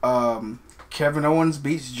year. Kevin Owens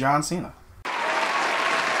beats John Cena.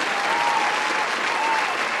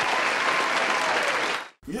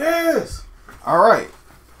 Yes. All right.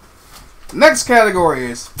 Next category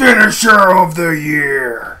is Finisher of the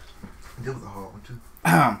Year. That was a hard one too.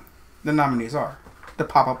 The nominees are the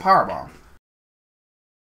Pop-Up Powerbomb,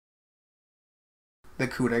 the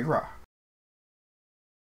Coup de Grace,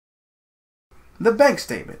 the Bank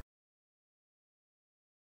Statement,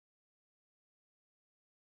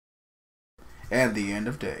 and the End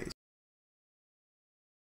of Days.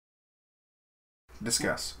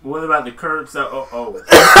 Discuss. What about the curbs? That was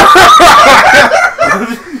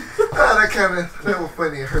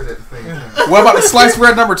funny and hurt at the same time. What about the sliced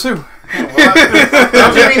bread number 2? Don't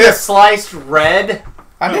you mean the sliced red?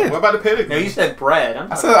 I did. What about the pedigree? No, you said bread.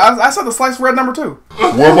 I said the sliced bread number 2.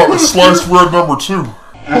 What about the sliced bread number 2?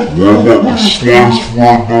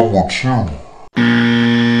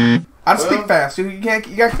 I just speak fast. You can't.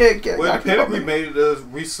 You got to Well, the pedigree made a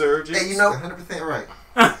resurgence. Hey, you know, 100% right.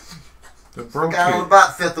 The bro Forgot all kick.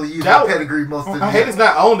 about Seth will use that pedigree most of the I hate it's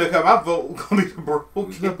not on there because my vote gonna be the bro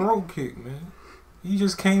kick. The bro kick, man. He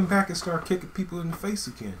just came back and started kicking people in the face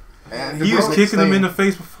again. And He was kicking them in the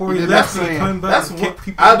face before he left and came back and kicked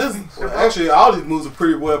people in the face. Actually, all these moves are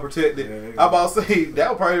pretty well protected. I'm about to say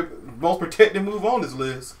that was probably the most protected move on this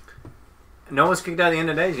list. No one's kicked out of the End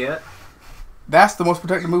of Days yet. That's the most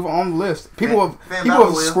protected move on the list. People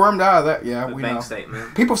have squirmed out of that. Yeah, The we bank know.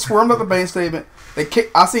 statement. People squirmed out the bank statement.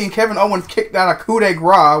 I seen Kevin Owens kicked out a coup de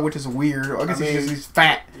grace, which is weird. I guess he's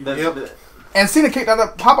fat. And Cena kicked out a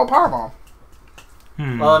pop-up powerbomb.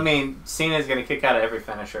 Well, I mean, Cena's gonna kick out of every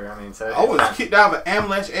finisher. I mean, so Owens kicked out of an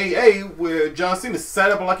Avalanche AA where John Cena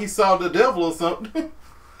sat up like he saw the devil or something.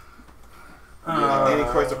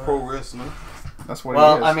 Antichrist of pro wrestling. That's what.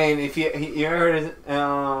 Well, he is. I mean, if you heard his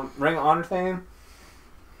Ring of Honor thing.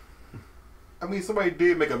 I mean, somebody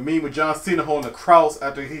did make a meme with John Cena holding a cross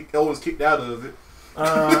after Owens kicked out of it.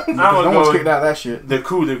 No one's kicked out of that shit. The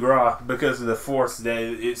coup de grace because of the force that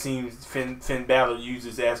it seems Finn Balor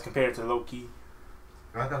uses as compared to Low Ki.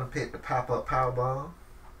 I'm gonna pick the pop-up powerbomb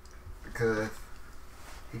because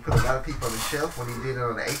he put a lot of people on the shelf when he did it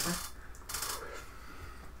on the apron.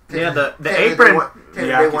 Yeah, the apron. They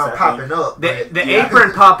weren't popping up. The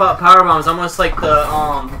apron pop-up powerbomb is almost like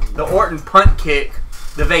the Orton punt kick,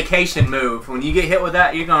 the vacation move. When you get hit with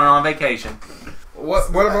that, you're going on vacation.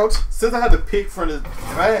 What votes? Since I had to pick from the,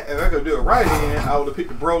 if I could do it right in, I would have picked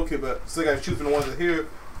the bro kick, but still got to choose from the ones that here.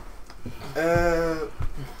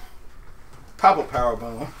 Pop-up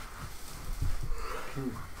powerbomb.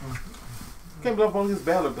 Can't believe on this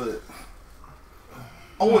Balor, but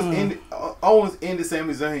Owens ended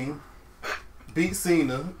Sami Zayn, beat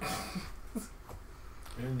Cena,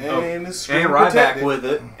 and Ryback with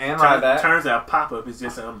it, and Ryback. Turns out pop-up is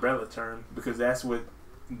just an umbrella term because that's what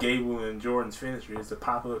Gable and Jordan's finisher is, the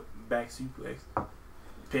pop-up back suplex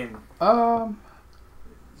pin.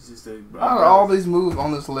 It's just out of all these moves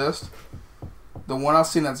on this list, the one I've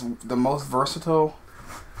seen that's the most versatile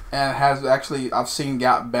and has actually I've seen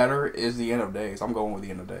got better is the End of Days. I'm going with the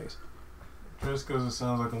End of Days. Just because it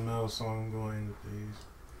sounds like a metal song, I'm going with these.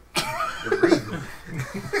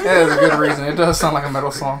 That is a good reason. It does sound like a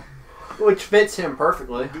metal song. Which fits him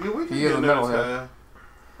perfectly. He is a metalhead.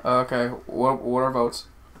 Okay, what are votes?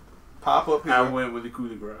 Pop up here. I went with the coup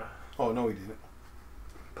de grace. Oh, no, he didn't.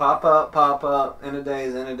 Pop up. End of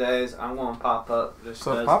days. I'm going pop up. Just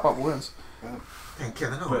So pop up wins. Dang,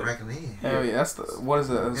 Kevin Owens racking in. Hell yeah, that's the what is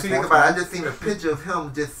it? See, think about it. I just seen a picture of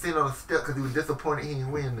him just sitting on the step because he was disappointed he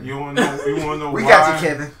didn't win. You want to know we why? got you,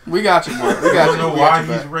 Kevin. We got you, boy. We You got want you. to know We why got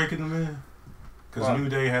you he's back. raking them in? Because New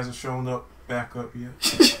Day hasn't shown up back up yet.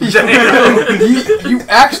 you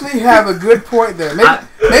actually have a good point there.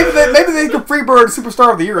 Maybe they could freebird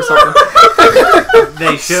Superstar of the Year or something.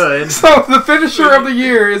 They should. So the finisher of the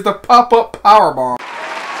year is the pop-up powerbomb.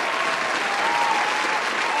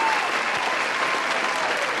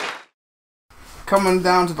 Coming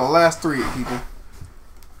down to the last three, people.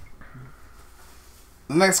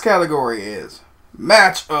 The next category is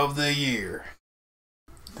Match of the Year.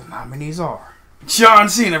 The nominees are John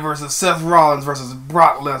Cena versus Seth Rollins versus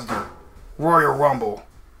Brock Lesnar, Royal Rumble.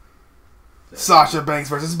 Sasha Banks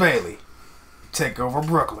versus Bayley, Takeover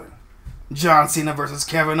Brooklyn. John Cena versus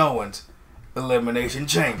Kevin Owens, Elimination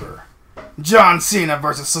Chamber. John Cena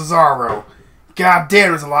versus Cesaro. God damn,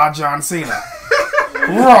 there's a lot of John Cena.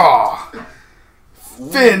 Raw.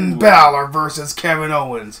 Finn Balor versus Kevin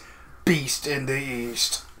Owens, Beast in the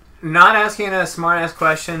East. Not asking a smart ass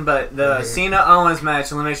question, but the Cena Owens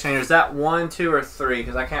match, Elimination Chamber, is that 1, 2, or 3?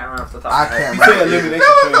 Because I can't remember off the top of my head. You said Elimination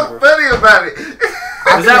Chamber. That was so funny about it.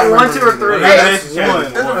 Is that 1, 2, or 3? That's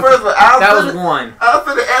That's the first one. That was 1. I was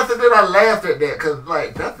finna answer, then I laughed at that because,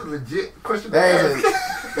 like, that's a legit question to ask.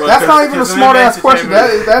 That's not even a smart ass question.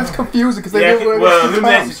 That's confusing because they Yeah, did it well, two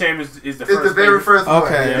Elimination times. Chamber is the It's first. the very first one.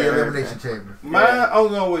 Okay. The Elimination Chamber. Mine, I'm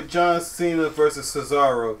going with John Cena versus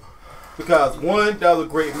Cesaro. Because, one, that was a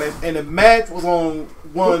great match. And the match was on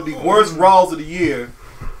one of the worst Raws of the year.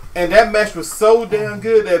 And that match was so damn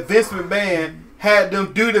good that Vince McMahon had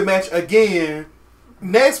them do the match again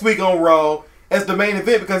next week on Raw as the main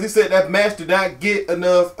event because he said that match did not get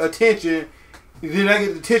enough attention. It did not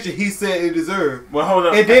get the attention he said it deserved. Well, hold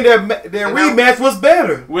up. And then their rematch was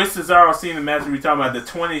better. With Cesaro Cena match, we talking about the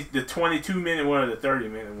 22-minute one or the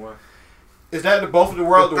 30-minute one? Is that the both of the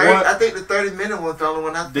world? I think the 30-minute was the only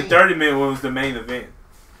one I think. The 30-minute one was the main event.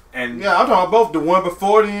 And yeah, I'm talking about both. The one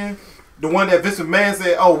before then, the one that Vince McMahon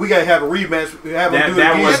said, "Oh, we gotta have a rematch. Have them do it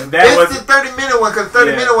again." It's the 30-minute one because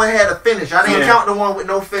 30-minute one had a finish. I didn't count the one with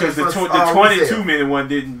no finish. Because the 22-minute one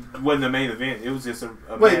wasn't the main event. It was just a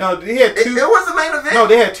wait. match. No, they had two. It was the main event. No,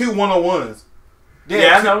 they had two 1-on-1s.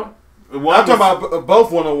 Yeah, I know. I'm talking about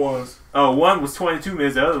both 1-on-1s. Oh, one was 22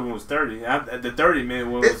 minutes, the other one was 30. The 30-minute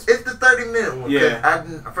one was... It's the 30-minute one. Yeah.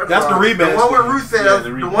 That's the rematch. The one with Rusev, Yeah,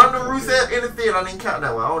 the one with Rusev interfered, I didn't count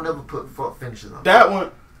that one. I don't never put finishes on that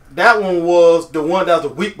one was the one that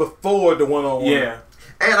was a week before the 1-on-1. Yeah.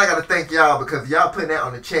 And I gotta thank y'all because y'all putting that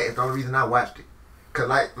on the chat is the only reason I watched it. Cause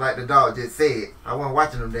like the dog just said, I wasn't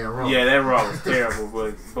watching them damn Raw. Yeah, that Raw was terrible,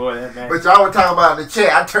 but boy, that match... But y'all were talking about in the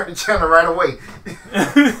chat. I turned the channel right away.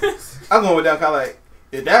 I'm going with that kind of like,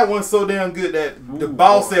 if that one's so damn good that the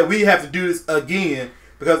boss said we have to do this again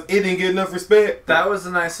because it didn't get enough respect. That was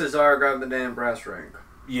the night Cesaro grabbed the damn brass ring.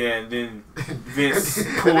 Yeah, and then Vince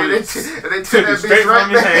pulled it, took it straight from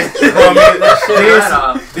his hand.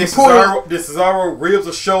 Then Cesaro ribs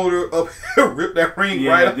a shoulder up, ripped that ring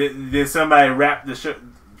right up. Then somebody wrapped the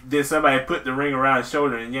Then somebody put the ring around his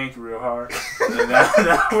shoulder and yanked real hard. I'm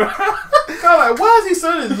like, why is he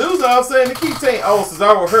suddenly losing? I'm saying they keep saying, "Oh,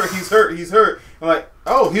 Cesaro hurt. He's hurt. He's hurt." I'm like,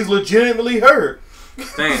 "Oh, he's legitimately hurt."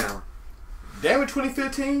 Damn. Damn it,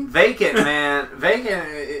 2015. Vacant, man. Vacant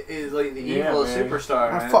is like the evil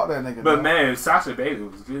superstar, man. Fuck that nigga. But man, Sasha Bayley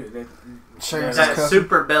was good. That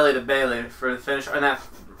super belly to Bayley for the finish, and that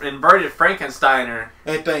inverted Frankensteiner.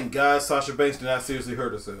 And thank God Sasha Banks did not seriously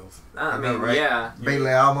hurt herself. I mean, right? Yeah.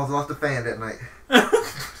 Bayley almost lost a fan that night.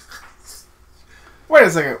 Wait a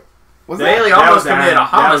second. Bayley almost committed a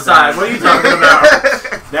homicide. What are you talking about?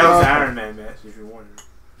 That was the Iron Man match, if you're wondering.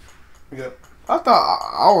 Yep. I thought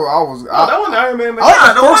I was. Oh, that wasn't Iron Man match.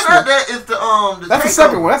 Yeah, the one that is the That's the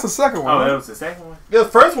second one. That's the second one. Oh, that was the second one. Yeah, the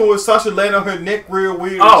first one was Sasha laying on her neck real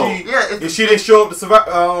weird. Oh, and she didn't show up to survive.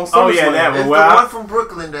 Oh yeah, that one. It's Well, the one from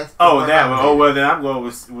Brooklyn. That's oh, that one. Oh well, then I'm going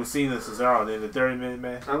with Cena Cesaro. Then the 30-minute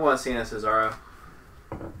match. I'm going Cena Cesaro.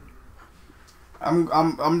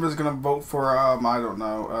 I'm just gonna vote for I don't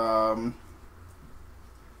know.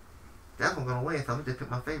 That one's gonna win, so I'm gonna just pick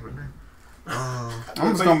my favorite now.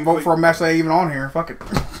 I'm just gonna vote for a match that ain't even on here. Fuck it.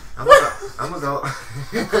 I'm gonna go.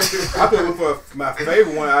 I could look for my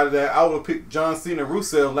favorite one out of that. I would pick John Cena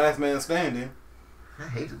Rusev Last Man Standing. I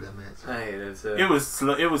hated that match. I hated it too.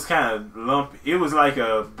 It was kind of lumpy. It was like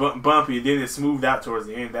a bumpy, then it smoothed out towards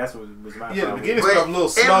the end. That's what was my problem. The beginning started a little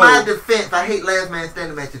slow. In my defense, I hate Last Man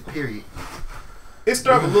Standing matches. Period. It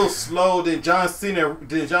started a little slow. Then John Cena,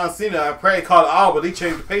 I probably called it all, but he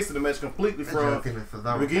changed the pace of the match completely from the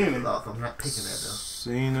beginning. I'm not picking that though.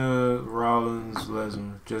 Cena, Rollins,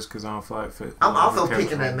 Lesnar, just because I don't like fit. I'm also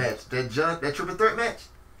picking that match. That triple threat match.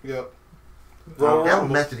 Yep. That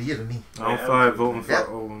was match of the year to me. I don't fight voting for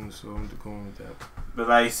Owens, so I'm going with that. But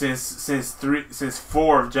like since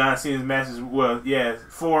 4 of John Cena's matches,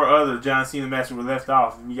 4 other John Cena matches were left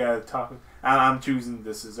off. We gotta talk. I'm choosing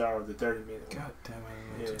the Cesaro, the 30-minute. God damn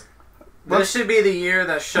it! Yeah. This should be the year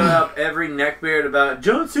that shut up every neckbeard about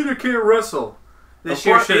John Cena can't wrestle. This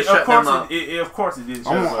year should have shut them up. Of course it did. Of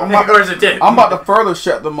course it did. I'm about to further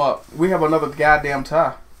shut them up. We have another goddamn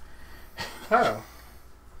tie. How?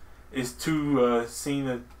 It's 2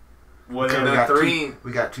 Cena. Whatever.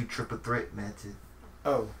 We got 2 triple threat matches.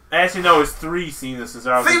 Oh. Actually, no, it's 3 Cena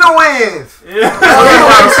Cesaro. Cena wins! Cena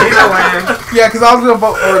wins. Yeah, because I was going to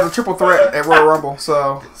vote for the triple threat at Royal Rumble,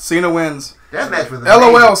 so Cena wins. That match was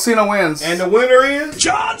LOL, amazing. Cena wins. And the winner is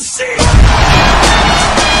John Cena!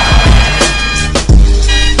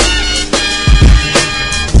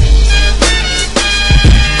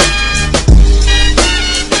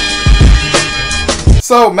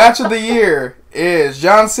 So, match of the year is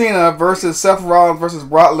John Cena versus Seth Rollins versus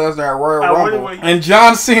Brock Lesnar at Royal Rumble. And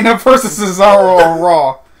John Cena versus Cesaro on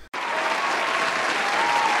Raw.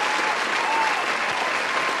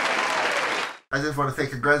 I just want to say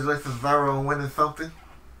congratulations to Cesaro on winning something.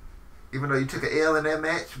 Even though you took an L in that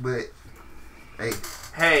match, but hey.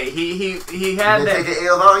 Hey, he had that. Take an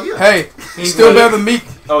L all year. Hey, still better than me.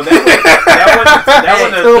 Oh, that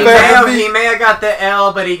he may have got the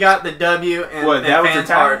L, but he got the W and what? That was the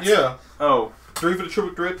time. Yeah. Oh. 3 for the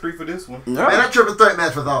triple threat, 3 for this one. Yeah. Man, that triple threat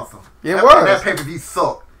match was awesome. Yeah, it was. That pay-per-view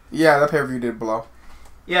sucked. Yeah, that pay-per-view did blow.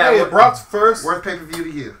 Yeah, hey, Brock's first. Worst pay-per-view of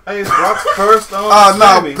the year. Hey, it's Brock's first no,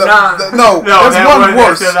 no, there's one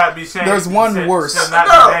worse. There's one worse. No,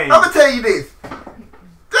 I'm gonna tell you this.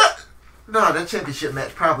 That championship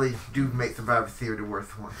match probably do make Survivor Series the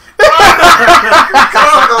worst one.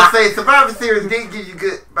 I'm gonna say Survivor Series did give you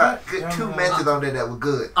good 2 matches on there that were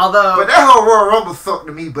good. But that whole Royal Rumble sucked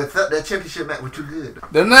to me. But that championship match was too good.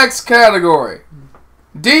 The next category,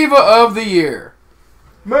 Diva of the Year.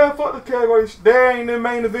 Man, fuck the category. There ain't the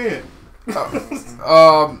main event.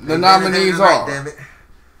 The nominees are damn it.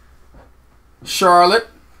 Charlotte.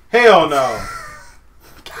 Hell no.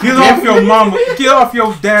 Get off your mama. Get off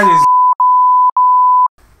your daddy's.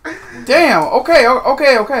 Damn. Okay.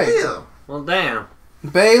 Yeah. Well, damn.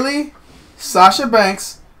 Bailey, Sasha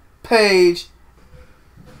Banks, Paige.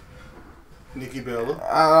 Nikki Bella.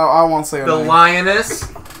 I won't say her The name.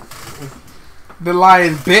 Lioness. The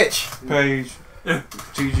Lion Bitch. Paige.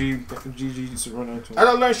 GG run into. I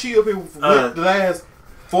don't know. She up here with the last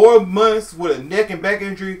 4 months with a neck and back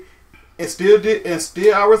injury, and still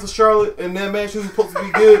I wrestled Charlotte in that match. Who was supposed to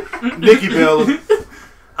be good? Nikki Bella.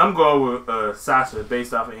 I'm going with Sasha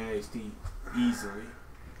based off of NXT easily.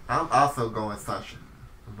 I'm also going Sasha.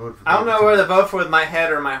 I don't know where to vote for with my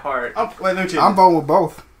head or my heart. I'm voting with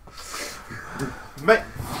both. Man.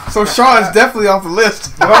 So Charlotte's definitely off the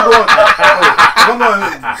list. If I'm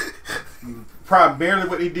going primarily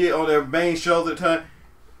what he did on their main shows at the time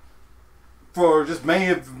for just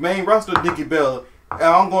main roster, Nikki Bella. And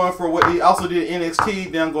I'm going for what he also did in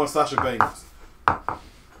NXT. Then I'm going Sasha Banks.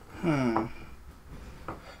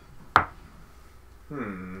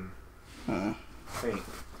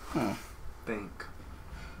 Think.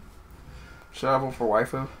 Should I vote for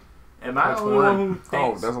waifu? Am I the only one who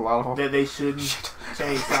thinks there's a lot of that they shouldn't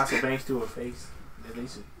change Sasha Banks to a face? That they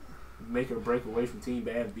should make her break away from Team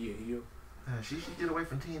Bad and be a heel? She should get away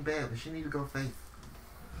from Team Bad, but she need to go face.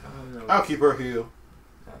 I don't know. I'll keep her heel.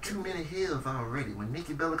 Too many heels already. When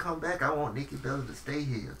Nikki Bella come back, I want Nikki Bella to stay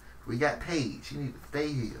here. We got Paige. She need to stay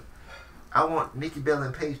here. I want Nikki Bella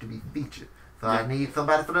and Paige to be featured. So I need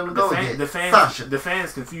somebody for them to go against. Sasha. The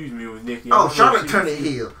fans confuse me with Nikki. Oh, Charlotte turned it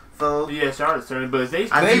heel. So yeah, Charlotte's turning, but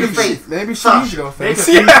maybe she needs to go face.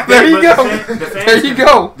 Yeah, there you go. There you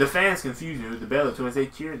go. The fans confuse me with the Bella Twins. They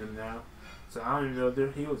cheer them now, so I don't even know if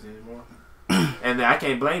they're heels anymore. And I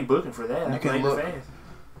can't blame booking for that. I blame the fans.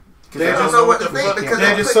 They don't know what to think because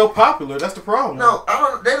they're just so popular. That's the problem. No,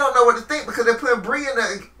 they don't know what to think because they're putting Brie in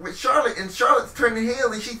there with Charlotte, and Charlotte's turning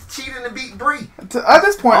heel, and she's cheating to beat Brie. At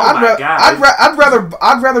this point,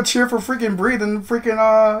 I'd rather cheer for freaking Brie than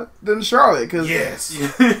Charlotte. Cause yes.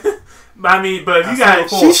 I mean, but if you got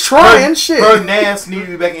she's trying shit. Her Nance need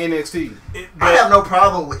to be back in NXT. I have no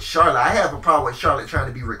problem with Charlotte. I have a problem with Charlotte trying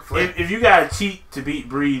to be Ric Flair. If you got to cheat to beat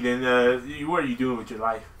Brie, then what are you doing with your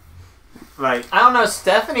life? Like, I don't know.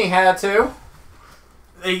 Stephanie had to.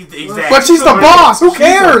 Exactly. But she's the boss. Who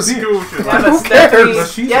cares? Who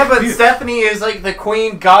cares? Yeah, but Stephanie is like the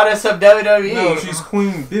queen goddess of WWE. No, she's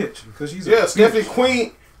queen bitch because she's Stephanie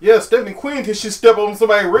Queen. Yeah, Stephanie Queen. Because she step on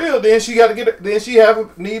somebody real, then she got to get. Then she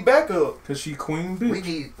need backup. Because she queen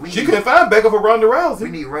bitch. She couldn't find backup for Ronda Rousey. We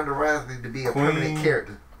need Ronda Rousey to be a permanent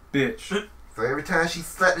character. Bitch. So every time she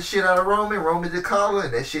slapped the shit out of Roman just call her,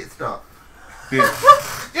 and that shit stopped.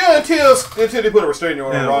 Bitch. Yeah, until they put a restraining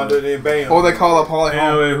order on Ronda, then bam. Or they call up Holly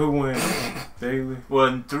Holm. Anyway, who wins? Bailey.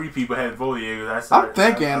 Well, 3 people had voted. I'm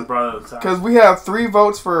thinking because we have 3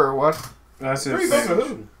 votes for what? I said 3 votes for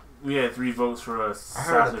who? We had 3 votes for us. I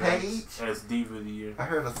heard a Paige as Diva of the Year. I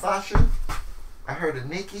heard a Sasha. I heard a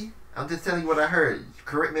Nikki. I'm just telling you what I heard.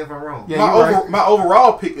 Correct me if I'm wrong. Yeah, my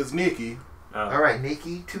overall pick is Nikki. All right,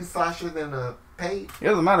 Nikki, 2 Sashas and a Paige. It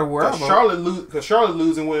doesn't matter where I vote.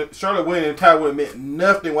 Charlotte winning and Ty would meant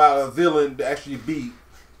nothing while a villain to actually beat.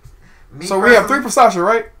 So we have 3 for Sasha,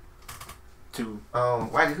 right? 2.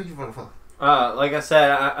 Whitey, who you voting for? Like I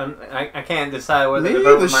said, I can't decide whether to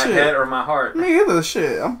vote with my head or my heart. Me either.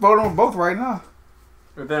 Shit, I'm voting on both right now.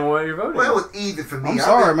 But then what are you voting? Well, it was easy for me. I'm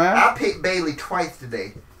sorry, man. I picked Bailey twice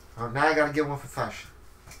today. Now I gotta get one for Sasha,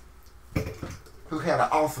 who had an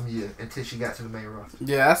awesome year until she got to the main roster.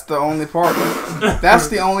 Yeah, that's the only part. That's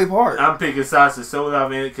the only part. I'm picking Sasha so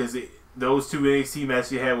out in it because those 2 NXT matches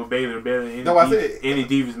she had with Baylor are better than any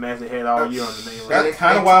Divas match they had all year on the main roster. That's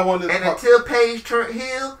kind of why I wanted. And until Paige turned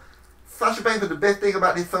heel, Sasha Banks was the best thing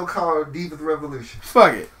about this so-called Divas Revolution.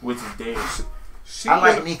 Fuck it. Which is dead. I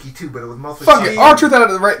like Nikki too, but it was mostly. Fuck it. R-Truth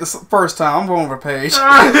had it right the first time. I'm voting for Paige.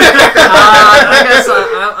 I guess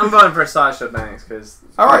I'm voting for Sasha Banks because.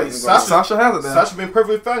 All right, Sasha has it then. Sasha been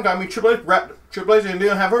perfectly fine. I mean, Triple H and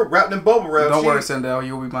didn't have her wrapped in bubble wrap. Don't worry, Sindel.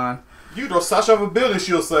 You'll be mine. You throw Sasha off a building,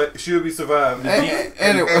 she'll be surviving.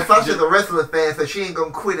 And Sasha's a wrestling fan, so she ain't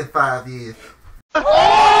gonna quit in 5 years.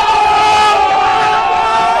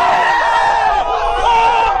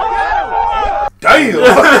 Damn!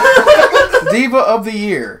 Diva of the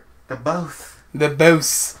Year. The boss. The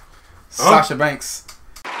boss. Sasha Banks.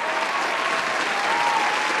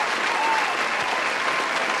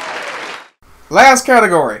 Last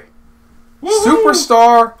category. Woo-hoo.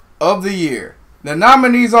 Superstar of the Year. The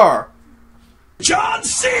nominees are John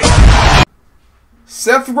Cena,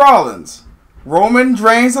 Seth Rollins, Roman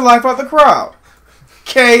drains the life out the crowd,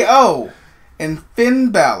 KO, and Finn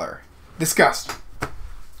Balor. Discussed.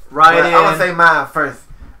 Right in. I'm gonna say mine first.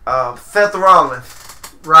 Seth Rollins.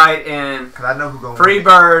 Right in. Cause I know who's gonna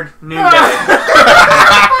Freebird, New Day.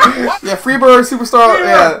 Yeah, Freebird, Superstar.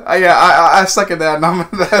 Yeah, I second that. Nah,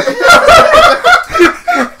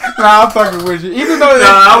 I'm fucking with you. Even though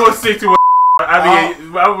I would stick to what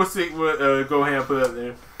I would stick with go ahead and put up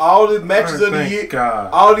there. All the matches of the year.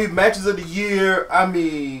 God. All these matches of the year. I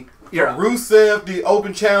mean, Rusev, the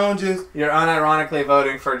open challenges. You're unironically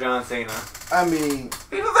voting for John Cena. I mean,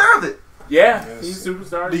 he deserved it. Yeah, he's a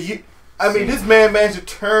superstar. This man managed to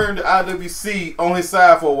turn the IWC on his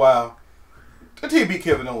side for a while. Until he beat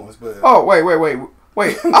Kevin Owens, but oh wait!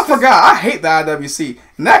 I forgot. I hate the IWC.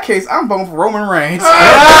 In that case, I'm voting for Roman Reigns.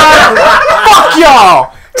 Fuck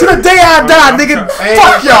y'all! To the day I die, nigga.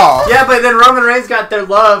 Fuck y'all. Yeah, but then Roman Reigns got their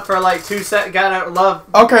love for like 2 seconds. Got love.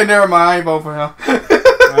 Okay, never mind. I ain't voting for him.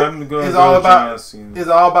 I'm going it's to all go about John Cena. It's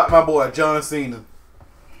all about my boy John Cena.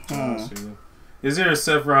 Is there a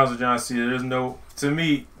Seth Rollins or John Cena? There's no. To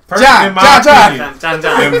me, John. in my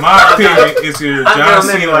opinion, it's either John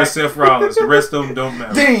Cena or Seth Rollins. The rest of them don't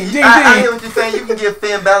matter. Ding. I hear what you're saying. You can give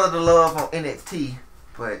Finn Balor the love on NXT,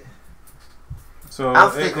 but so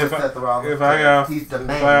I'm sticking with Seth Rollins. If I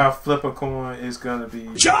gotta flip a coin, it's gonna be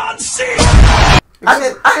John Cena.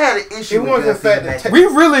 I had an issue with the fact that we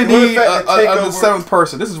really need a 7th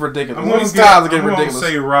person. This is ridiculous. These guys are getting ridiculous. I'm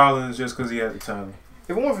gonna say Rollins just because he had the title.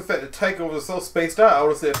 If it wasn't for the fact that Takeover was so spaced out, I would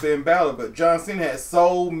have said Finn Balor. But John Cena had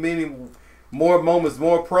so many more moments,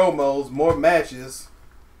 more promos, more matches.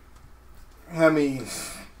 I mean,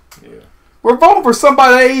 yeah. We're voting for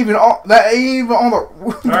somebody that ain't even on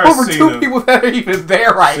the over 2 people that are even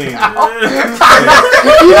there right now. You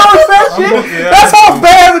know what I'm saying? That's how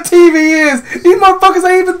bad the TV is. These motherfuckers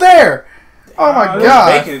ain't even there. Oh my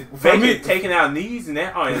god! Bacon taking out knees and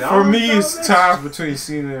that. For me, it's time between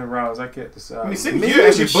Cena and Rollins. I can't decide. I mean, Cena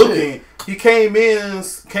actually booking. He came in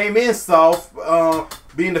soft,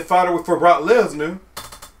 being the fighter for Brock Lesnar.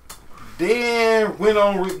 Then went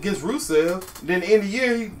on against Rusev. Then in the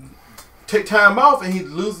year he take time off and he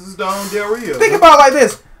loses to Del Rio. Think about it like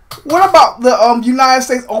this. What about the United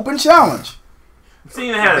States Open Challenge?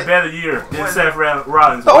 Cena had a better year than Seth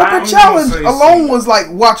Rollins. The Open Challenge alone was like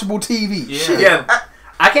watchable TV. Yeah. Shit. Yeah.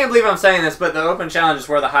 I can't believe I'm saying this, but the Open Challenge is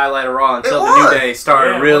where the highlight of Raw until the New Day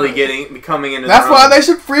started really coming into. That's why they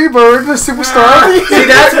should freebird the superstar. See,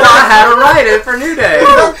 that's why I had to write it for New Day.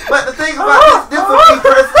 But the thing about this for me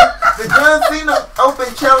personally, the John Cena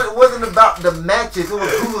Open Challenge wasn't about the matches. It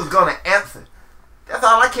was who was going to answer. That's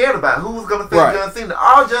all I cared about. Who was going to face John Cena.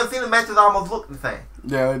 All John Cena matches almost looked the same.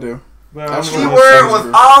 Yeah, they do. The key word was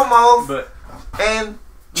almost and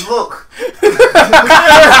look. I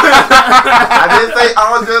didn't say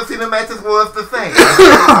all John Cena matches was the same.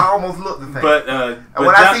 They almost looked the same. But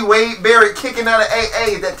when I see Wade Barrett kicking out of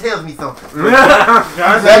AA, that tells me something.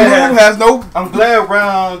 That move has no. I'm glad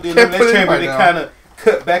Round the next champion they kind of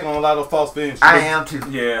cut back on a lot of false finishes. I am too.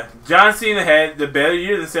 Yeah, John Cena had the better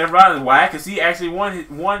year than Seth Rollins. Why? Because he actually won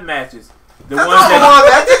matches. The ones that won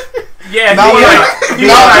matches. Yeah, he won like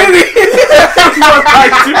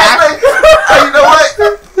two. Hey, you know what?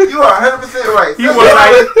 You are 100% right. He was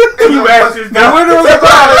like two matches. The winner of the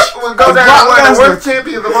match will go down as one of the worst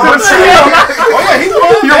champions of all time.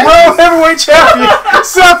 Your world heavyweight champion,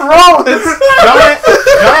 Seth Rollins. John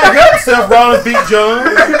Seth Rollins beat John.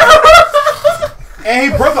 And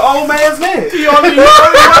he broke an old man's neck. He only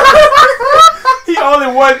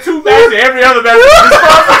won two matches. Every other match was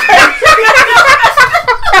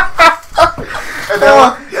and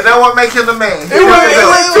that what make him the man. It was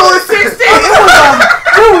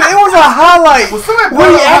a highlight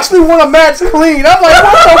when he actually won a match clean. I'm like,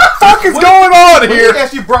 what the fuck is going on when here? He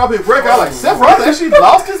actually brought his breakout. Like, Seth Rollins actually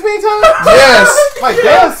lost his mean time? Yes. Like,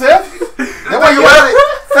 damn, Seth. That's why you had it.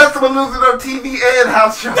 Seth was losing on TV and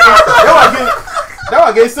house shows. Now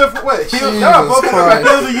I gave Seth what? He was about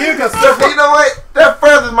the year because Seth. You know what? That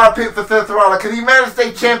furthers my pick for Seth Rollins because he managed to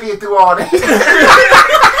stay champion through all that.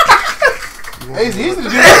 It's easy to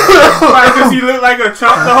do because he looked like a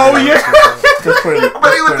chump the whole year.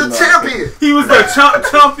 But he was the champion. He was the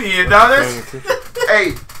champion, dog.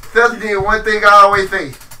 Hey, Seth did one thing I always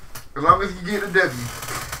say. As long as you get the W.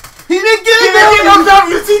 He didn't get no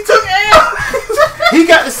W's. He took L. He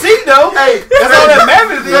got the seat though. Hey, that's all that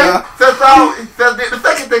matters. Yeah. Seth did the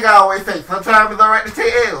second thing I always say. Sometimes it's alright to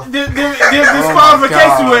take L. This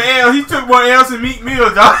disqualification with L. He took one L to Meek Mill,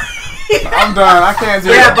 dog. I'm done. I can't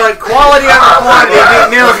do it. Yeah, but quality over quantity.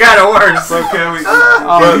 Meek Mill's got it worse. So can we?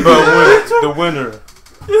 The winner.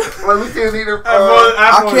 Well, we still need a.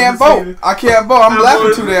 I can't vote. I can't vote. I'm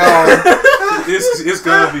laughing too damn. It's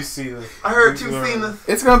gonna be Cena. I heard two Cenas.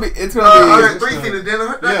 It's gonna be. I heard three Cenas. Didn't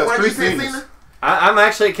I? Yeah, Why did you three say Cenas. Cena? I'm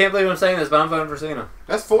actually can't believe I'm saying this, but I'm voting for Cena.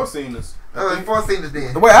 That's four Cenas. Four Cenas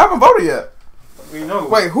then. Wait, I haven't voted yet. We know.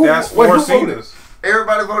 Wait, who? That's wait, four who voted? Cenas.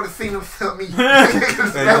 Everybody voted Cena except me.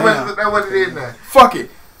 That what it is now. Fuck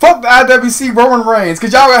it. Fuck the IWC Roman Reigns,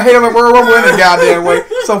 cause y'all got hate on the Royal Rumble any goddamn way.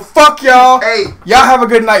 So fuck y'all. Hey, y'all have a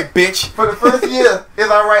good night, bitch. For the first year,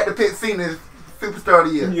 it's alright to pick Cena as Superstar of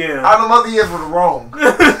the Year. Yeah. All them other years were wrong.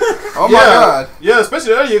 Oh my god. Yeah,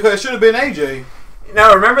 especially that year because it should have been AJ.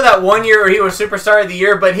 No, remember that one year where he was Superstar of the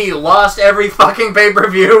Year, but he lost every fucking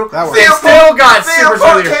pay-per-view? That was still got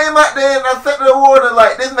Superstar of the Year. came out there and I set the award and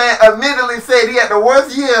like, this man admittedly said he had the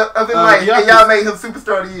worst year of his life and y'all made him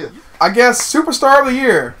Superstar of the Year. I guess Superstar of the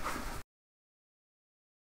Year.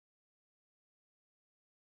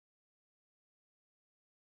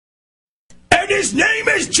 And his name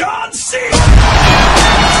is John Cena.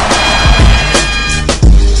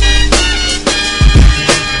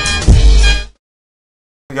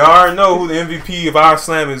 Y'all already know who the MVP of our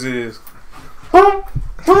Slammies is. I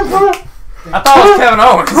thought it was Kevin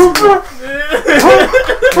Owens.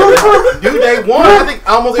 Dude, they won. I think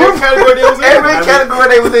almost every category they was in. Every category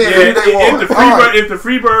they was in. Yeah, they won. if the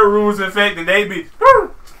Freebird rules in effect, then they be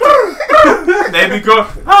going.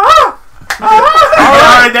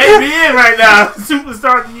 Alright, they be in right now.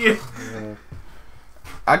 Superstar of the Year.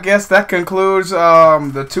 I guess that concludes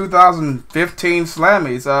the 2015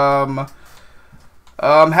 Slammies.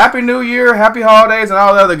 Happy New Year, happy holidays, and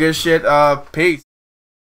all the other good shit. Peace.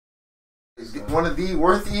 One of the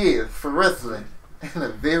worst years for wrestling in a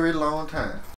very long time.